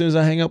bed as soon as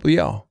I hang up with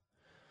y'all.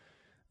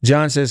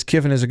 John says,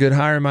 Kiffin is a good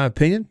hire in my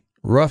opinion.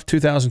 Rough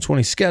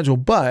 2020 schedule,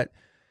 but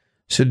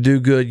should do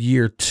good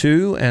year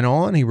 2 and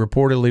on. He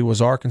reportedly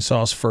was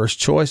Arkansas's first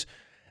choice.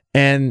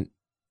 And,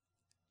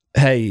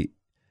 hey,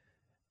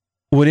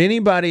 would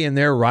anybody in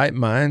their right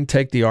mind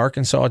take the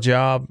Arkansas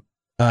job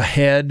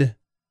ahead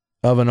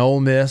of an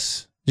Ole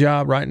Miss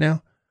job right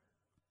now?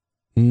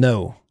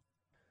 No.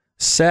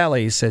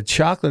 Sally said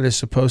chocolate is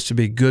supposed to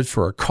be good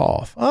for a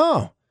cough.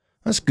 Oh,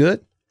 that's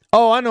good.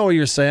 Oh, I know what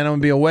you're saying. I'm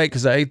going to be awake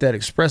because I ate that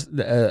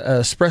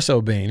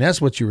espresso bean.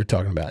 That's what you were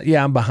talking about.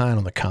 Yeah, I'm behind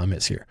on the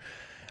comments here.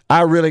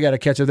 I really got to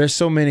catch up. There's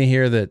so many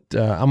here that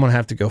I'm going to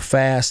have to go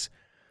fast.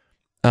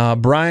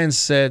 Brian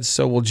said,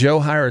 so will Joe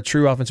hire a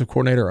true offensive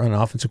coordinator or an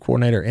offensive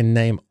coordinator in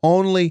name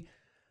only?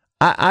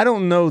 I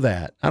don't know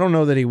that. I don't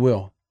know that he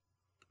will.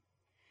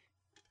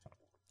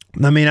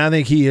 I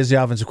think he is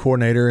the offensive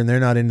coordinator, and they're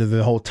not into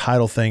the whole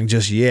title thing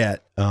just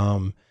yet.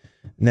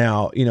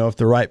 Now, if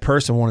the right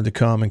person wanted to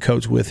come and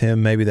coach with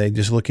him, maybe they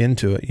just look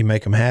into it. You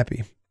make them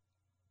happy.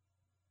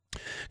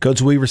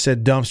 Coach Weaver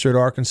said dumpster at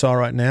Arkansas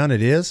right now, and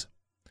it is.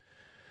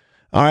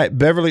 All right,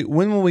 Beverly,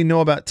 when will we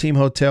know about Team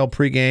Hotel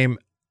pregame?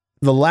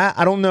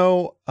 I don't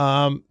know,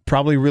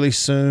 probably really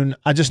soon.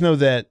 I just know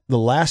that the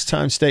last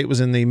time State was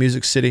in the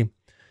Music City,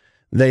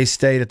 they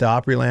stayed at the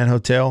Opryland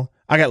Hotel.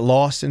 I got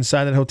lost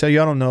inside that hotel.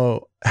 Y'all don't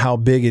know how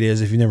big it is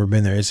if you've never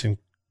been there. It's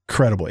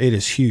incredible. It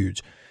is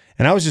huge.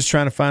 And I was just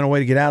trying to find a way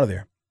to get out of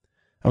there.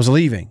 I was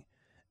leaving.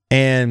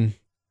 And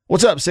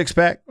what's up, Six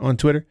Pack on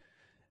Twitter?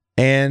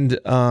 And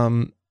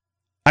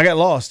I got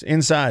lost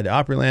inside the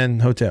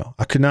Opryland Hotel.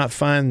 I could not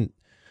find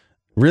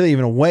really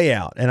even a way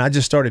out. And I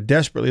just started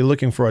desperately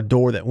looking for a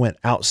door that went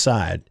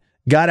outside.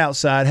 Got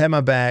outside, had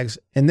my bags,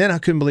 and then I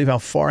couldn't believe how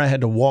far I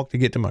had to walk to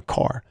get to my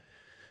car.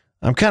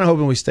 I'm kind of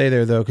hoping we stay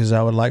there, though, because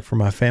I would like for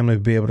my family to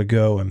be able to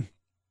go and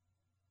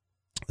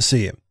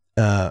see it.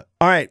 All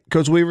right,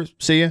 Coach Weaver,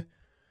 see you.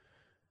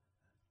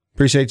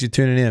 Appreciate you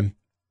tuning in.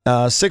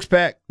 Six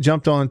Pack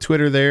jumped on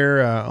Twitter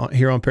there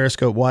here on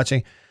Periscope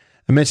watching.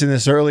 I mentioned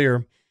this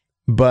earlier,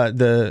 but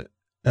the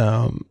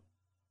timeline,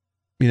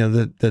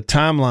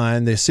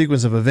 the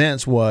sequence of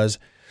events was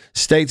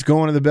State's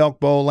going to the Belk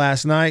Bowl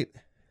last night.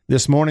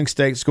 This morning,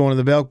 State's going to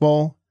the Belk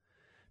Bowl.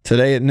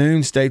 Today at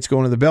noon, State's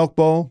going to the Belk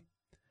Bowl.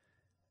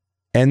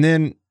 And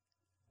then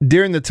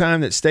during the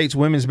time that State's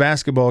women's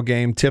basketball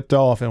game tipped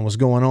off and was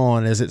going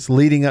on, as it's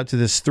leading up to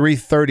this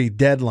 3:30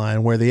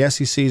 deadline where the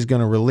SEC is going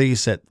to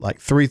release at like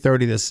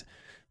 3:30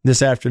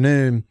 this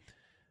afternoon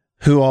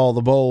who all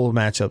the bowl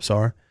matchups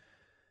are.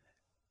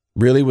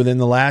 Really, within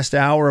the last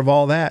hour of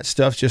all that,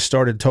 stuff just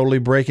started totally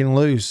breaking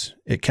loose.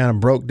 It kind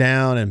of broke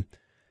down, and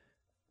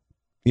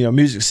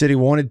Music City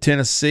wanted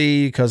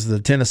Tennessee because of the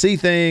Tennessee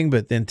thing,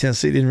 but then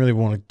Tennessee didn't really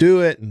want to do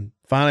it, and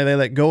finally they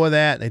let go of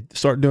that. They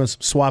started doing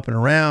some swapping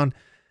around.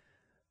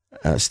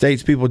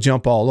 State's people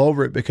jump all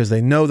over it because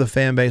they know the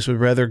fan base would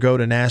rather go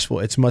to Nashville.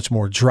 It's much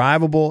more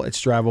drivable.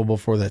 It's drivable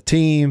for the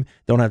team.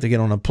 Don't have to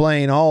get on a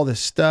plane, all this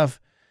stuff.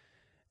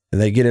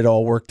 And they get it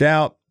all worked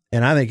out,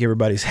 and I think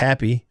everybody's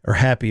happy or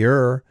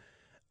happier.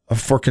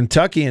 For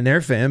Kentucky and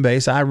their fan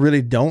base, I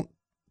really don't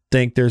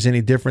think there's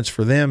any difference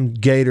for them,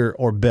 Gator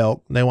or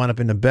Belk. They wind up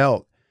in the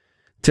Belk.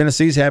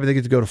 Tennessee's happy they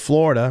get to go to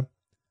Florida.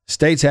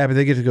 State's happy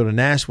they get to go to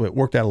Nashville. It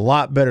worked out a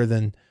lot better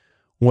than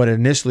what it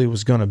initially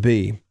was going to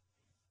be.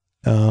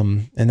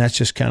 And that's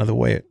just kind of the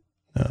way it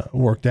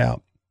worked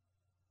out.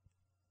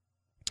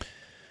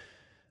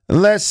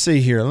 Let's see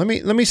here.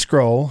 Let me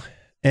scroll,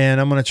 and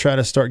I'm going to try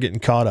to start getting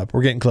caught up.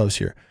 We're getting close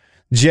here.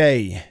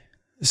 Jay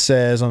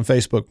says on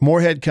Facebook,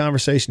 Moorhead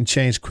conversation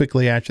changed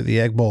quickly after the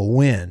Egg Bowl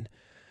win.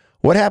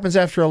 What happens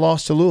after a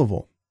loss to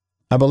Louisville?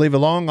 I believe a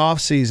long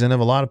offseason of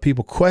a lot of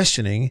people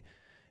questioning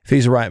if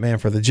he's the right man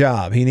for the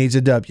job. He needs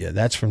a W.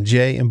 That's from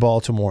Jay in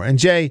Baltimore. And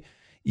Jay,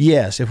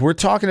 yes, if we're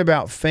talking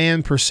about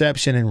fan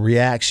perception and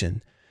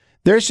reaction,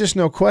 there's just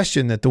no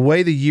question that the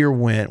way the year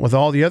went with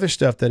all the other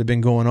stuff that had been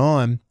going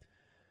on,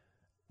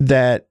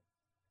 that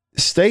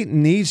State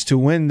needs to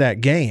win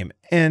that game.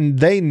 And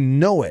they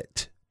know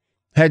it.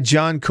 Had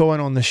John Cohen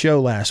on the show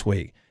last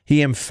week.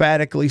 He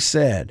emphatically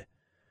said,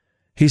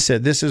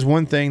 this is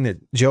one thing that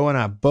Joe and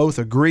I both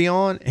agree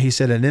on. He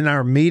said, and in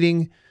our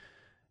meeting,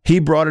 he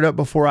brought it up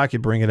before I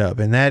could bring it up.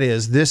 And that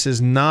is, this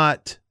is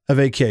not a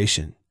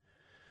vacation.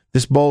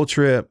 This bowl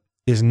trip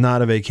is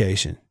not a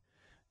vacation.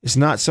 It's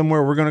not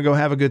somewhere we're going to go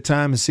have a good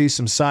time and see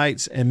some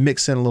sights and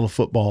mix in a little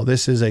football.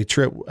 This is a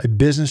trip, a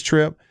business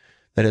trip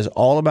that is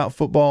all about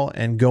football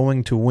and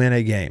going to win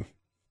a game.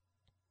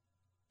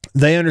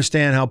 They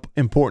understand how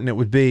important it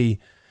would be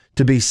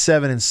to be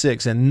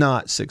 7-6 and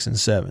not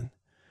 6-7.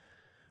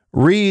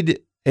 Reed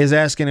is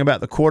asking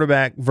about the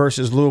quarterback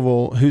versus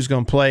Louisville, who's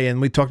going to play, and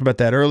we talked about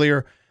that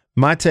earlier.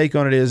 My take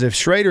on it is if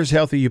Schrader's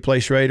healthy, you play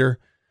Schrader.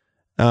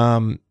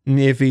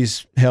 If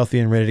he's healthy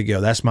and ready to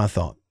go, that's my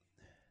thought.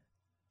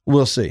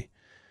 We'll see.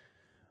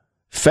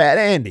 Fat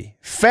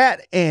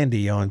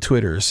Andy on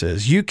Twitter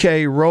says,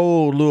 UK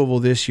rolled Louisville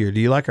this year. Do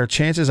you like our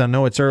chances? I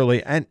know it's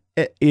early, and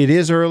it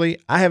is early.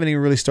 I haven't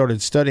even really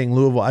started studying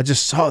Louisville. I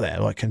just saw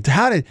that. Like,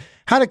 how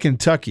did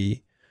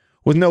Kentucky,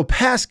 with no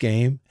pass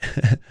game,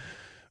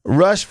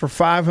 rush for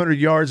 500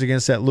 yards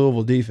against that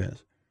Louisville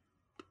defense?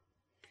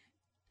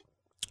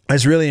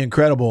 It's really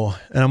incredible,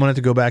 and I'm going to have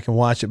to go back and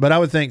watch it. But I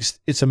would think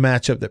it's a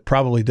matchup that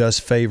probably does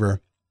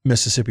favor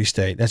Mississippi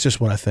State. That's just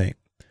what I think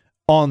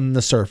on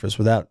the surface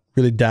without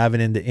really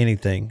diving into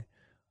anything,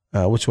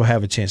 which we'll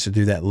have a chance to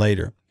do that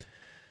later.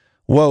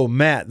 Whoa,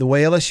 Matt, the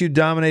way LSU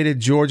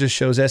dominated Georgia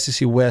shows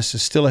SEC West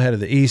is still ahead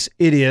of the East.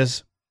 It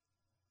is.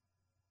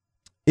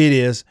 It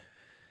is.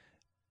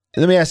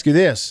 Let me ask you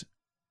this.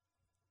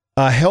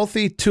 A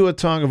healthy Tua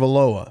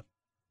Tagovailoa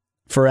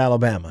for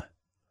Alabama,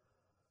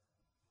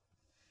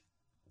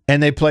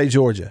 and they play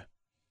Georgia,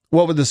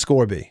 what would the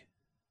score be?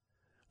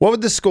 What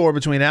would the score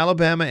between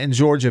Alabama and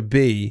Georgia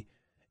be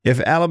if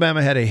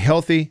Alabama had a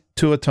healthy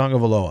Tua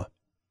Tagovailoa?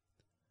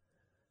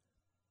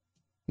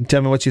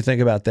 Tell me what you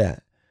think about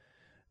that.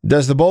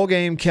 Does the bowl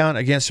game count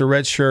against a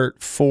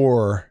redshirt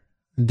 4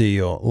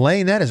 deal?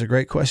 Lane, that is a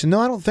great question. No,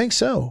 I don't think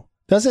so.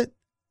 Does it?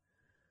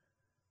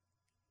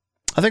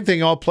 I think they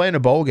can all play in a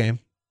bowl game.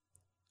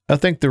 I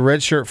think the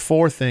redshirt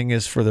 4 thing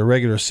is for the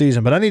regular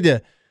season, but I need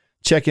to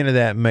check into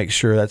that and make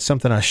sure. That's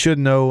something I should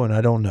know and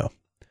I don't know.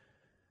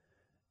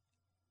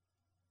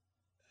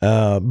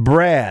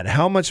 Brad,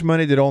 how much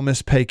money did Ole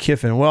Miss pay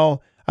Kiffin?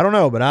 Well, I don't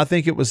know, but I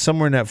think it was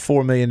somewhere in that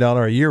 $4 million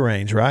a year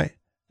range, right?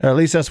 Or at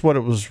least that's what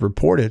it was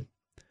reported.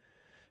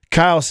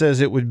 Kyle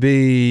says it would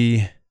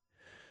be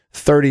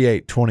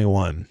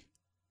 38-21,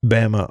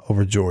 Bama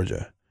over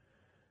Georgia.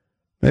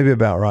 Maybe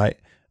about right.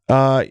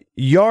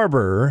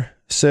 Yarber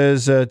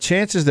says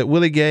chances that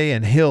Willie Gay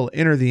and Hill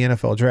enter the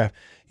NFL draft.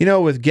 You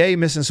know, with Gay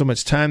missing so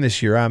much time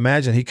this year, I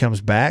imagine he comes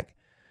back.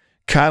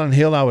 Kylan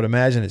Hill, I would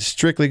imagine it's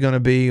strictly going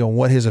to be on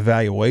what his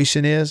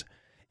evaluation is.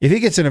 If he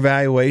gets an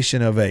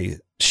evaluation of a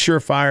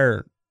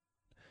surefire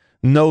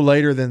no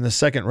later than the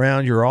second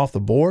round, you're off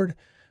the board,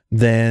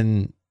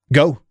 then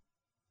go.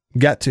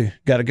 Got to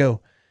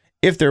go.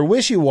 If they're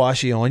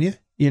wishy-washy on you,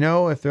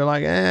 if they're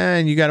like,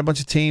 and you got a bunch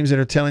of teams that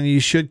are telling you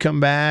should come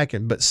back,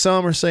 but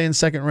some are saying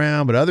second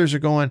round, but others are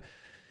going,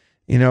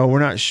 we're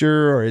not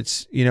sure, or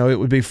it's, it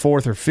would be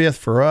fourth or fifth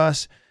for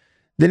us.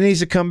 Then he needs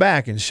to come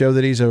back and show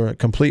that he's a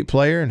complete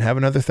player and have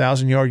another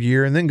 1,000-yard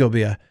year, and then go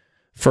be a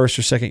first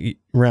or second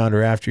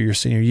rounder after your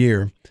senior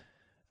year.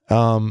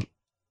 What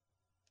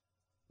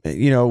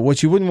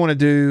you wouldn't want to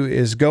do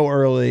is go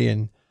early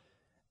and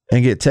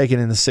get taken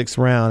in the 6th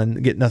round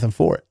and get nothing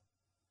for it.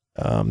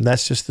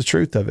 That's just the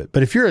truth of it.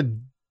 But if you're a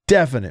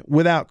definite,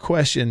 without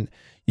question,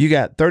 you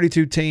got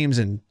 32 teams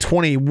and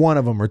 21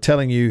 of them are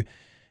telling you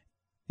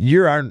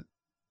you're our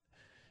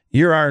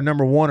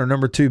number 1 or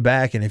number 2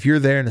 back, and if you're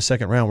there in the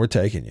 2nd round, we're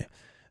taking you.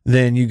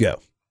 Then you go.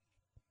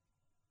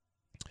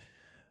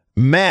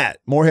 Matt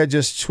Moorhead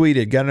just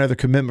tweeted, got another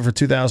commitment for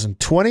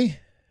 2020.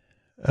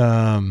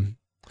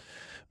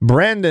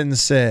 Brandon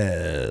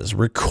says,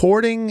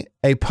 recording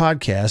a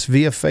podcast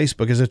via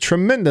Facebook is a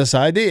tremendous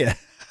idea.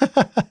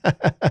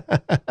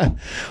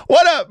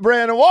 What up,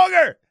 Brandon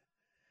Walker?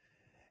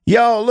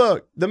 Yo,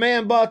 look, the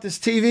man bought this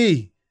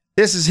TV.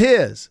 This is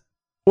his.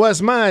 Well,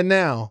 it's mine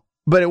now,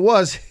 but it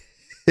was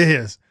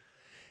his.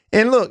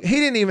 And look, he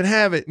didn't even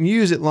have it and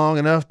use it long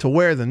enough to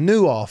wear the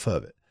new off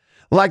of it.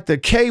 Like the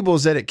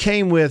cables that it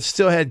came with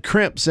still had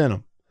crimps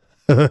in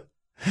them.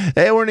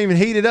 They weren't even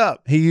heated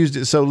up. He used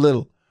it so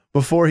little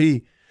before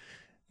he,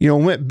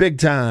 went big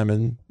time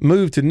and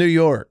moved to New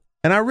York.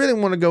 And I really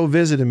want to go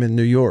visit him in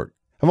New York.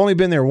 I've only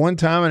been there one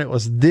time, and it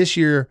was this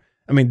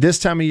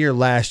time of year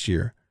last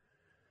year.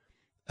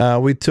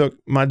 We took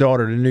my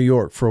daughter to New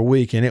York for a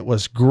week, and it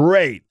was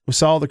great. We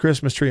saw the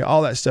Christmas tree,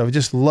 all that stuff. I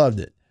just loved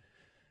it.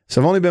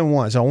 So I've only been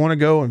once. I want to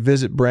go and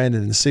visit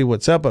Brandon and see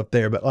what's up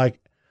there. But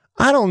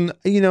I don't,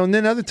 and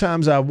then other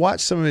times I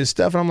watch some of his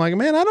stuff, and I'm like,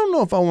 man, I don't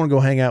know if I want to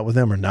go hang out with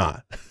him or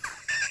not.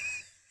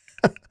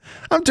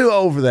 I'm too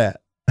old for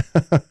that.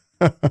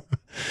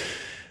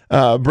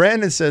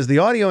 Brandon says, the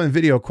audio and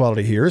video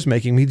quality here is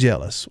making me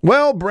jealous.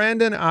 Well,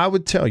 Brandon, I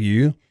would tell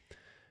you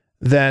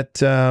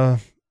that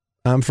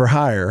I'm for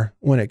hire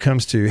when it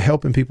comes to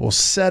helping people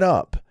set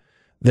up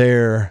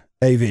their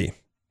AV.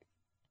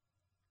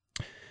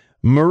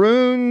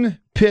 Maroon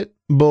Pit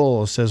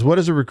Bull says, what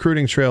does a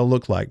recruiting trail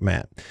look like,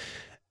 Matt?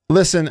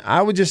 Listen,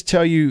 I would just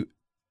tell you,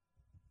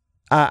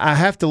 I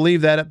have to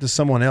leave that up to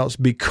someone else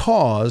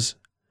because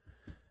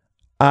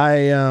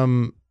I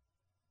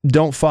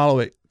don't follow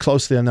it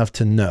closely enough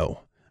to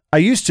know. I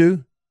used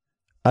to.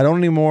 I don't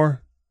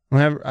anymore.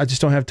 I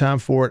just don't have time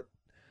for it.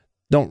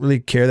 Don't really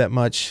care that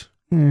much.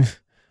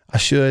 I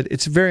should.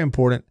 It's very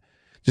important.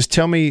 Just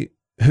tell me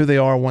who they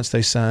are once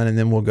they sign, and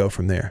then we'll go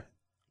from there.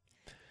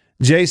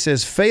 Jay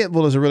says,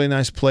 Fayetteville is a really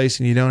nice place,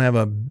 and you don't have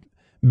a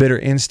bitter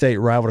in-state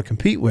rival to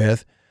compete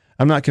with.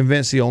 I'm not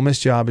convinced the Ole Miss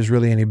job is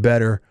really any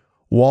better.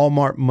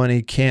 Walmart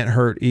money can't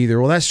hurt either.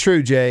 Well, that's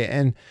true, Jay.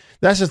 And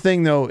that's the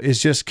thing, though,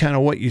 is just kind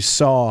of what you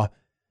saw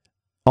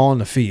on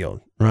the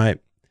field, right?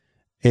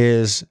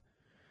 Is,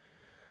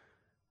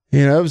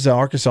 it was the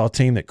Arkansas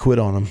team that quit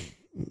on them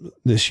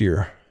this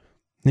year.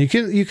 You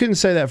couldn't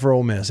say that for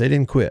Ole Miss. They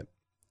didn't quit.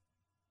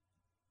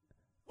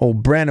 Oh,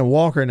 Brandon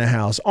Walker in the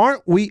house.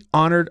 Aren't we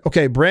honored?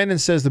 Okay, Brandon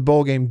says the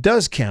bowl game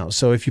does count.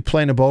 So if you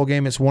play in a bowl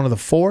game, it's one of the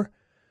 4.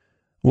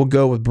 We'll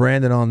go with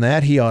Brandon on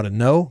that. He ought to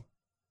know.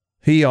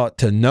 He ought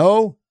to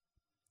know.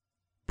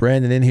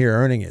 Brandon in here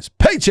earning his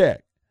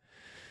paycheck.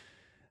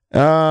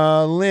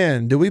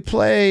 Lynn, do we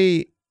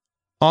play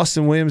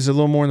Austin Williams a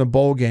little more in the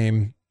bowl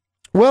game?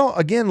 Well,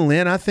 again,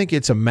 Lynn, I think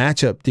it's a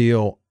matchup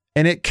deal,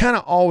 and it kind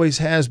of always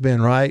has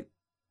been, right,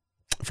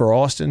 for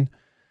Austin.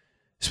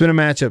 It's been a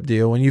matchup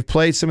deal. When you've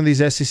played some of these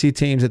SEC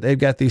teams that they've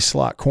got these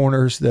slot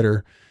corners that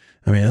are,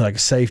 like a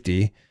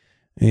safety.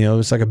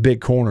 It's like a big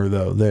corner,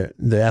 though.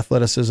 The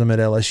athleticism at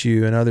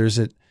LSU and others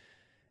that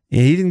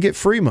he didn't get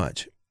free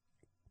much.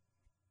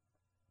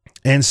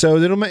 And so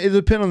it'll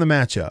depend on the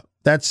matchup.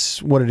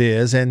 That's what it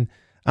is. And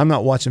I'm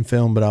not watching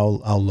film, but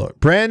I'll look.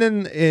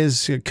 Brandon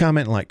is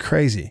commenting like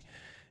crazy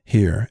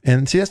here.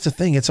 And see, that's the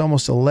thing. It's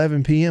almost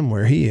 11 p.m.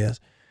 where he is.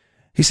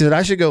 He said,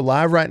 I should go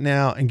live right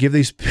now and give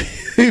these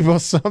people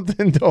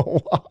something to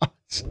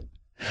watch.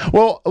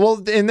 Well,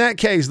 in that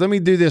case, let me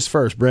do this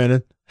first,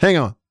 Brandon. Hang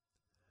on.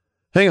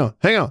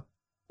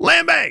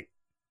 Land Bank.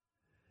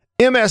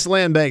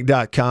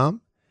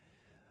 MSLandbank.com.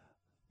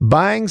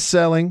 Buying,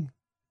 selling,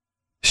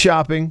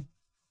 shopping,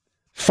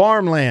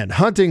 farmland,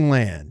 hunting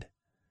land,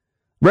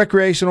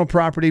 recreational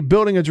property,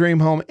 building a dream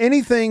home,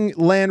 anything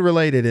land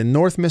related in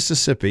North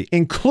Mississippi,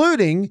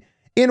 including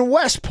in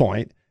West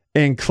Point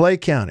in Clay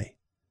County.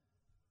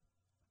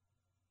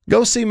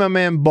 Go see my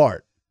man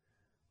Bart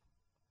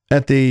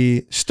at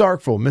the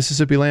Starkville,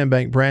 Mississippi Land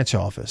Bank branch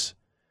office.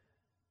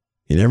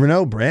 You never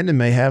know. Brandon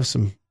may have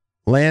some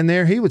land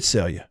there he would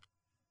sell you.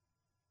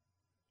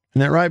 Isn't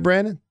that right,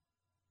 Brandon?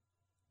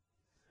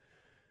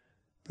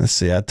 Let's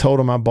see. I told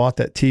him I bought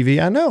that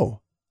TV. I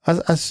know. I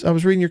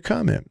was reading your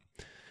comment.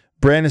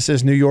 Brandon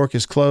says New York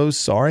is closed.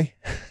 Sorry.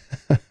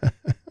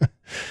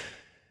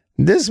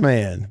 This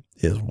man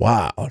is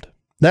wild.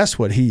 That's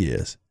what he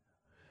is.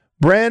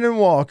 Brandon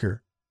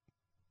Walker.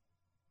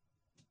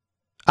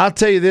 I'll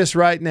tell you this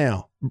right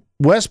now.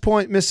 West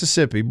Point,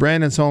 Mississippi,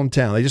 Brandon's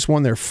hometown, they just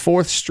won their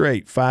 4th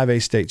straight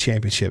 5A state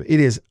championship. It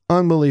is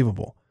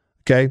unbelievable,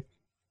 okay,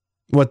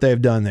 what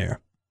they've done there.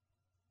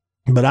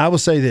 But I will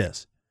say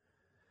this.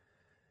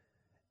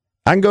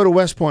 I can go to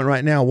West Point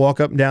right now, walk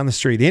up and down the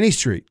street, any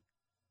street,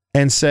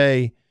 and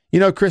say, you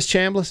know Chris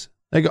Chambliss?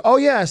 They go, oh,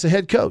 yeah, it's the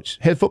head coach,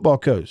 head football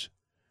coach.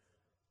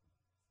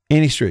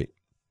 Any street.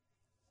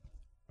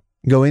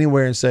 Go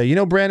anywhere and say, you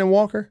know Brandon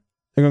Walker?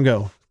 They're going to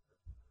go,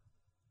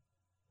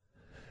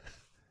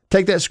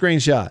 take that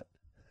screenshot.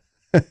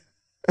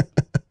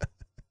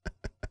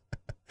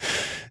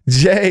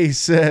 Jay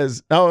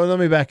says, oh, let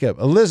me back up.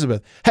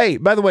 Elizabeth. Hey,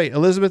 by the way,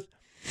 Elizabeth,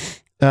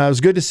 it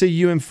was good to see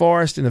you and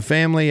Forrest and the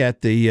family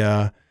at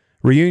the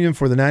reunion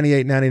for the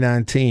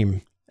 98-99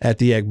 team at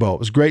the Egg Bowl. It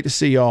was great to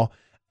see y'all.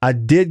 I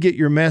did get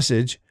your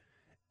message.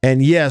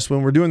 And yes,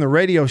 when we're doing the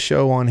radio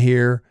show on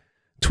here,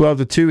 12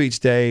 to 2 each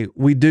day,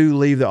 we do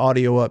leave the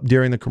audio up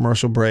during the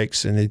commercial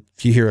breaks. And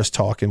if you hear us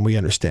talking, we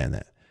understand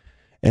that.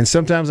 And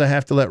sometimes I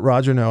have to let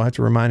Roger know. I have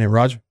to remind him,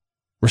 Roger,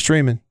 we're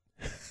streaming.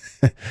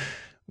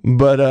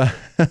 But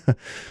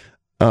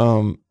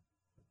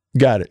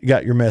got it.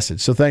 Got your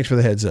message. So thanks for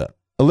the heads up.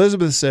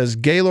 Elizabeth says,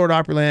 Gaylord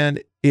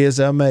Opryland is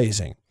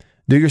amazing.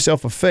 Do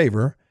yourself a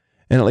favor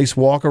and at least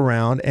walk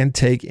around and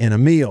take in a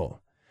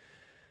meal.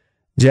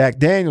 Jack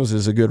Daniels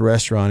is a good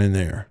restaurant in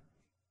there.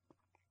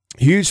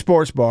 Huge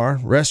sports bar,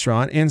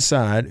 restaurant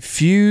inside,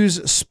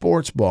 Fuse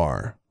Sports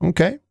Bar.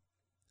 Okay.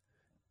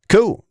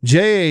 Cool.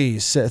 Jay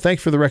says,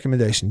 thanks for the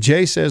recommendation.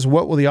 Jay says,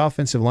 what will the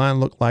offensive line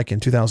look like in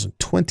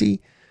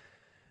 2020?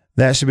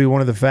 That should be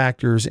one of the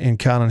factors in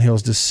Colin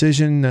Hill's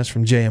decision. That's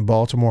from Jay in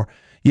Baltimore.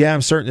 Yeah,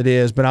 I'm certain it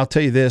is, but I'll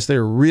tell you this.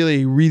 They're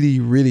really, really,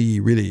 really,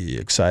 really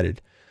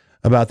excited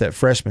about that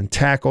freshman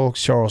tackle,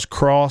 Charles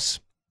Cross.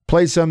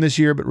 Played some this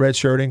year, but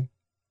redshirting.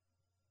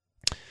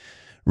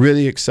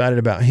 Really excited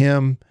about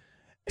him.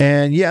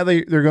 And, yeah,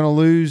 they're going to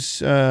lose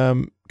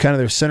kind of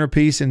their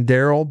centerpiece in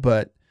Darrell,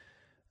 but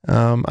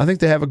I think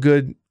they have a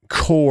good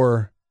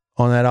core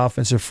on that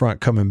offensive front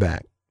coming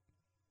back.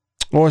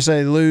 Or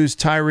say they lose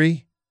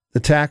Tyree, the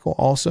tackle,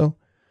 also.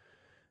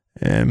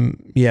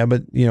 And, yeah,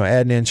 but, you know,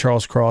 adding in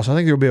Charles Cross, I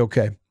think they'll be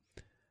okay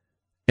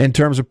in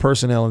terms of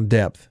personnel and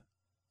depth.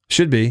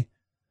 Should be.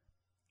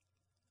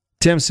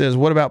 Tim says,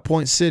 what about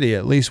Point City?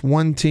 At least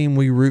one team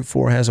we root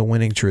for has a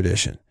winning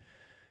tradition.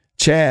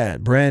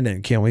 Chad,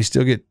 Brandon, can we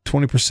still get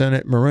 20%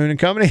 at Maroon and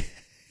Company?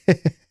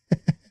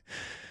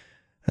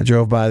 I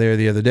drove by there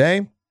the other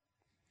day.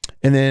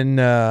 And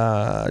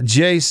then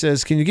Jay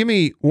says, can you give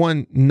me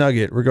one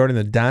nugget regarding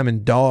the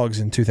Diamond Dogs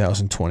in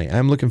 2020?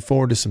 I'm looking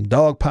forward to some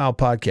Dog Pile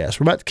podcasts.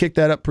 We're about to kick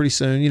that up pretty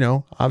soon, you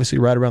know, obviously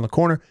right around the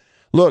corner.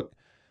 Look,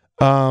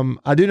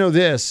 I do know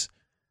this.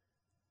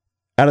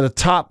 Out of the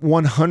top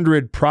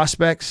 100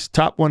 prospects,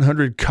 top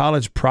 100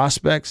 college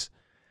prospects,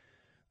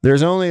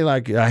 there's only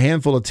like a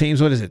handful of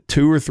teams. What is it?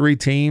 2 or 3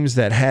 teams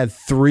that had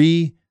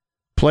 3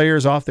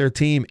 players off their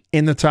team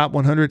in the top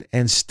 100,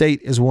 and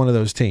State is one of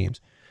those teams.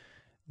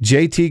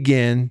 JT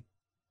Ginn,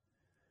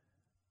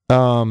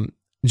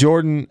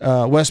 Jordan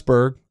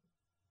Westberg,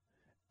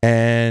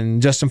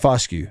 and Justin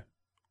Foscue.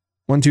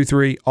 1, 2,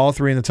 3, all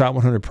 3 in the top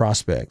 100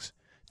 prospects.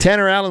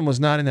 Tanner Allen was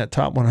not in that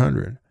top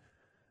 100.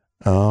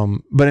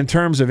 But in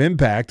terms of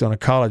impact on a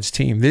college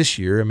team this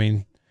year, I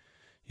mean,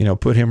 you know,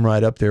 put him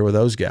right up there with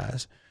those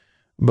guys.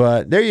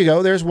 But there you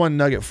go. There's one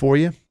nugget for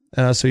you.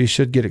 So you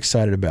should get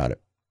excited about it.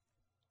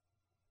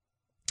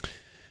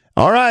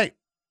 All right.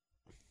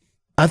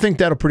 I think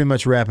that'll pretty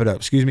much wrap it up.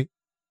 Excuse me.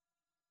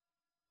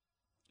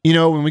 You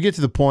know, when we get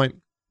to the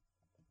point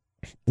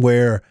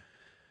where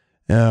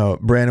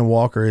Brandon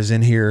Walker is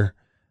in here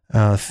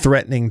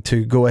threatening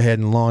to go ahead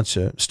and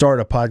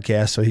start a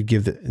podcast so he'd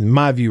give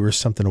my viewers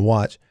something to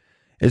watch,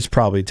 it's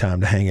probably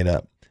time to hang it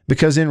up.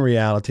 Because in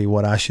reality,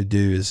 what I should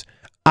do is,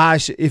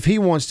 if he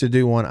wants to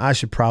do one, I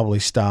should probably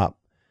stop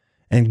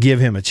and give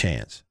him a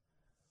chance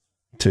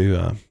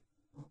to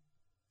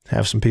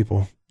have some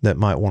people that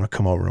might want to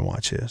come over and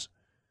watch his.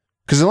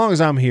 Because as long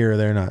as I'm here,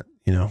 they're not,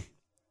 you know,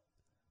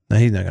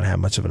 he's not going to have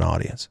much of an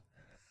audience.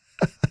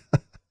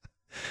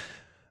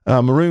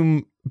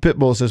 Maroon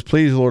Pitbull says,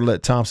 please, Lord,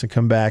 let Thompson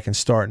come back and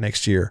start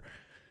next year.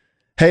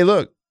 Hey,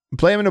 look,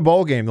 play him in a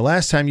bowl game. The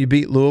last time you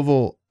beat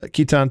Louisville,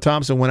 Keaton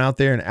Thompson went out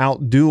there and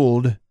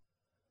out-dueled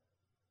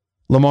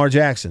Lamar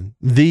Jackson,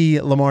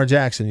 the Lamar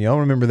Jackson. Y'all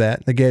remember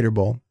that, the Gator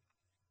Bowl.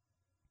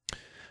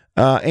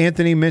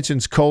 Anthony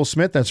mentions Cole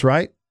Smith. That's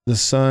right. The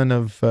son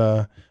of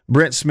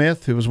Brent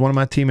Smith, who was one of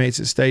my teammates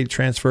at State,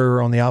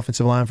 transfer on the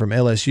offensive line from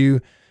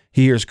LSU.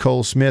 He hears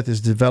Cole Smith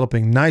is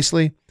developing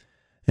nicely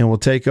and will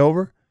take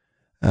over.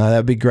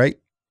 That'd be great.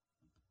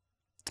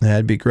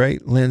 That'd be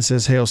great. Lynn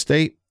says Hail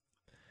State.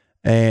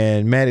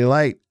 And Maddie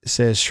Light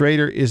says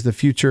Schrader is the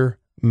future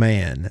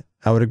man.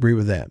 I would agree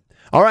with that.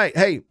 All right.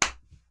 Hey,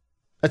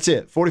 that's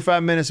it.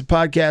 45 minutes of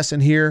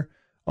podcasting here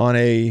on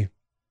a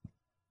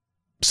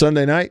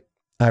Sunday night.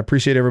 I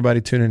appreciate everybody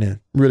tuning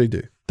in. Really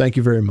do. Thank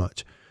you very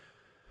much.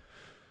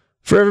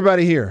 For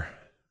everybody here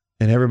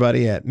and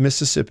everybody at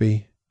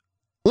Mississippi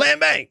Land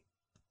Bank,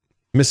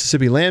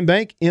 Mississippi Land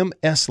Bank,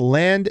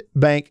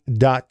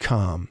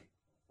 mslandbank.com.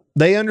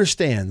 They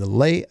understand the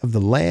lay of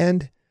the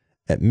land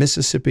at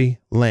Mississippi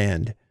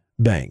Land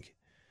Bank.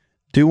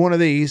 Do one of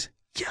these.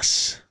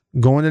 Yes.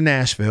 Going to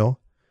Nashville.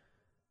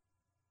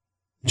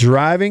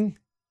 Driving,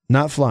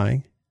 not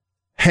flying.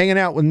 Hanging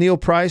out with Neil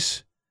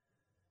Price,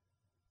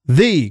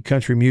 the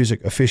country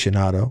music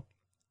aficionado.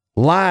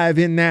 Live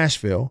in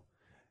Nashville.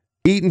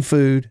 Eating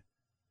food.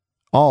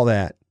 All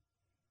that.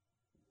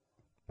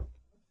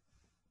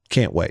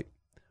 Can't wait.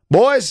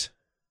 Boys,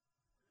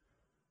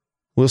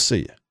 we'll see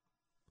you.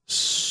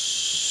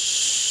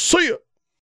 See ya.